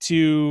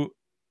to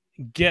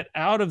get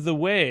out of the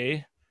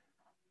way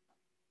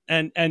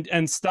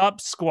and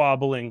stop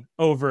squabbling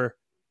over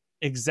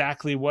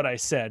exactly what I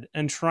said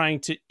and trying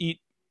to eat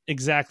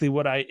exactly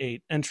what I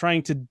ate and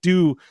trying to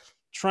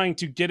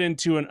get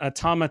into an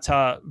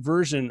automata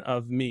version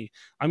of me.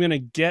 I'm going to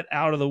get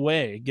out of the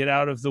way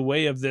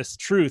of this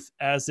truth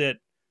as it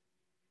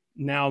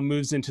now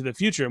moves into the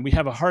future. And we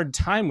have a hard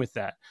time with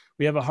that.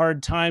 We have a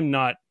hard time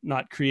not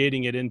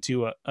creating it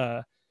into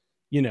a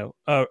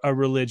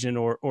religion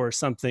or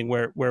something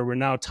where we're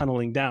now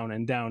tunneling down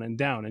and down and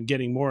down and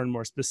getting more and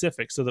more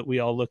specific so that we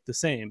all look the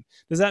same.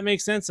 Does that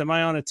make sense? Am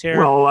I on a tear?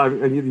 Well,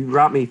 you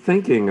got me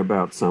thinking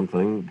about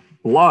something.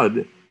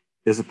 Blood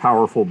is a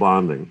powerful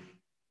bonding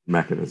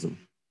mechanism.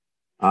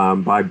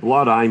 By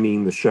blood, I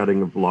mean the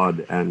shedding of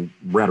blood and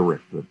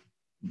rhetoric that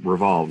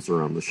revolves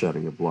around the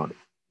shedding of blood.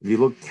 If you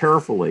look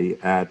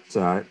carefully at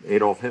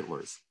Adolf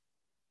Hitler's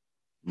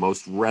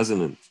most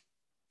resonant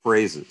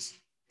phrases,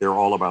 they're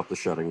all about the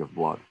shedding of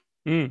blood.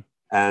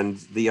 And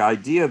the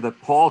idea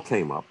that Paul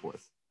came up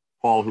with,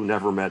 Paul who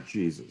never met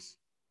Jesus,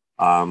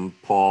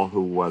 Paul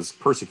who was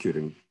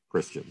persecuting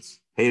Christians,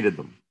 hated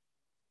them,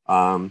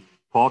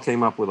 Paul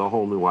came up with a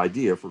whole new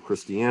idea for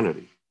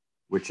Christianity,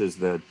 which is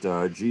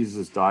that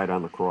Jesus died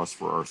on the cross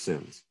for our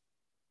sins.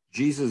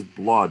 Jesus'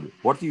 blood,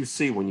 what do you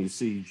see when you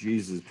see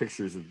Jesus,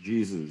 pictures of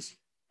Jesus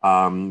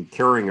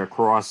carrying a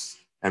cross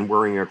and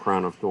wearing a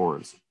crown of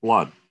thorns?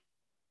 Blood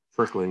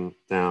trickling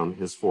down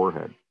his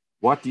forehead.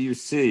 What do you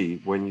see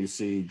when you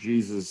see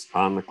Jesus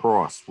on the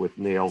cross with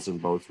nails in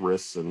both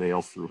wrists and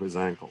nails through his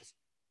ankles?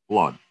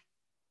 Blood.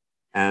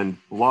 And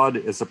blood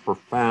is a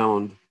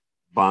profound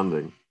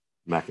bonding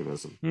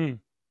mechanism.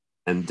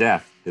 And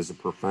death is a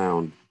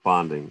profound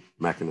bonding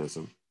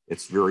mechanism.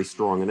 It's very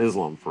strong in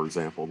Islam, for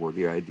example, where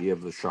the idea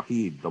of the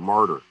shaheed, the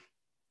martyr,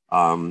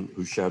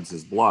 who sheds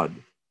his blood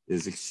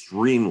is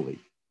extremely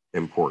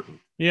important.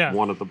 Yeah.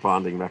 One of the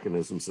bonding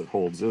mechanisms that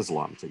holds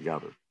Islam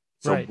together.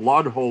 So Right.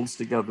 blood holds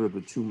together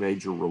the two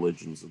major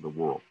religions of the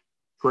world: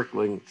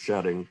 trickling,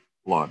 shedding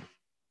blood.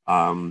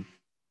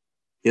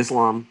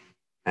 Islam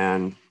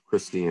and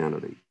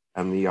Christianity.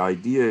 And the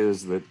idea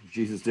is that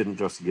Jesus didn't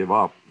just give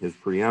up his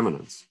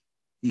preeminence,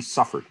 he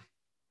suffered.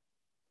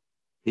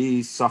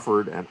 He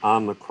suffered, and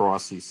on the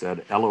cross he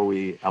said,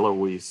 Eloi,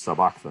 Eloi,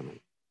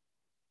 sabachthani,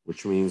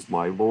 which means,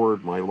 my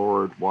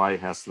Lord, why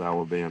hast thou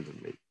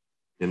abandoned me?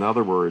 In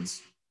other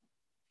words,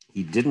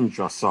 he didn't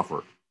just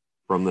suffer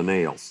from the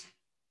nails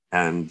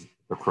and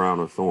the crown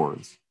of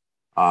thorns.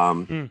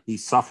 He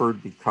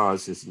suffered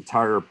because his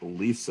entire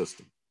belief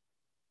system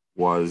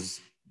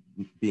was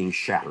being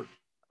shattered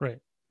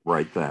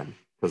right then,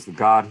 because the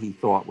God he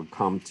thought would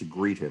come to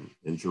greet him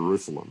in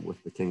Jerusalem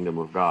with the kingdom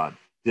of God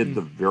did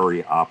the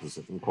very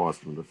opposite and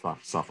caused him to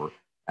suffer.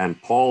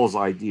 And Paul's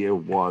idea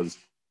was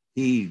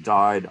he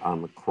died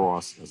on the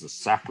cross as a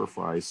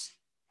sacrifice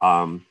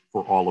for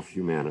all of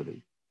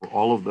humanity, for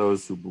all of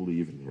those who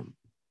believe in him.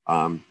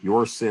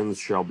 Your sins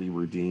shall be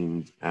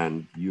redeemed,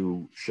 and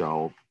you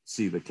shall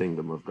see the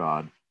kingdom of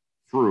God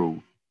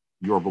through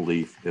your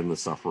belief in the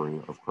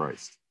suffering of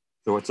Christ.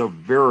 So it's a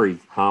very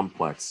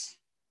complex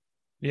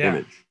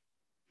image.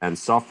 And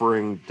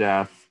suffering,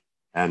 death,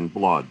 and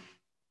blood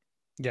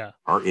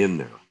are in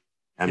there,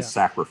 and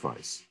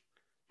sacrifice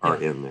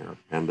are in there.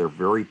 And they're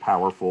very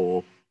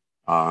powerful.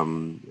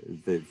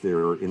 They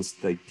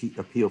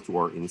appeal to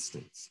our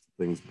instincts,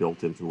 things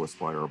built into us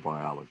by our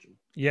biology.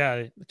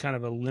 Yeah, kind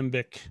of a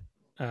limbic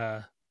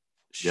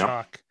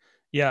shock.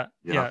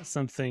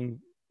 Something.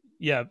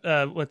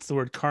 What's the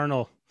word?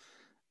 Carnal.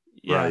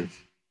 Right.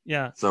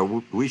 Yeah.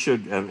 So we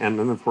should, and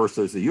then of course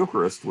there's the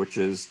Eucharist, which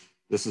is,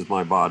 this is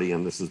my body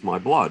and this is my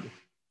blood,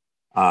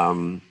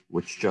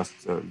 which just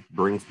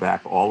brings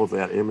back all of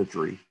that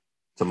imagery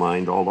to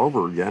mind all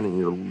over again. And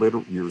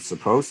you're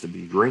supposed to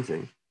be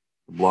drinking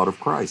the blood of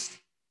Christ.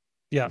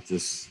 Yeah. Which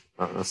is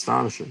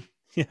astonishing.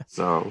 Yeah.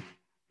 So,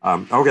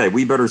 okay,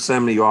 we better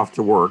send me off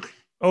to work.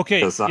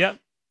 Okay. Yep.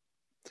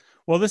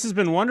 Well, this has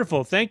been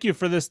wonderful. Thank you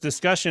for this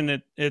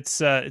discussion. It's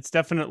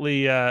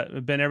definitely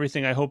been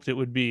everything I hoped it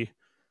would be.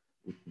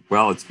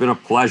 Well, it's been a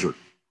pleasure.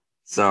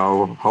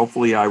 So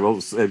hopefully I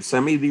will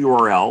send me the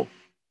URL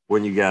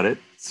when you get it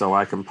so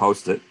I can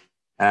post it.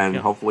 And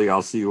hopefully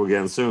I'll see you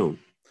again soon.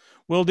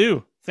 Will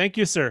do. Thank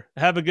you, sir.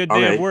 Have a good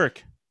day of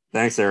work.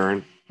 Thanks,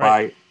 Aaron.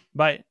 Right.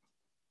 Bye. Bye.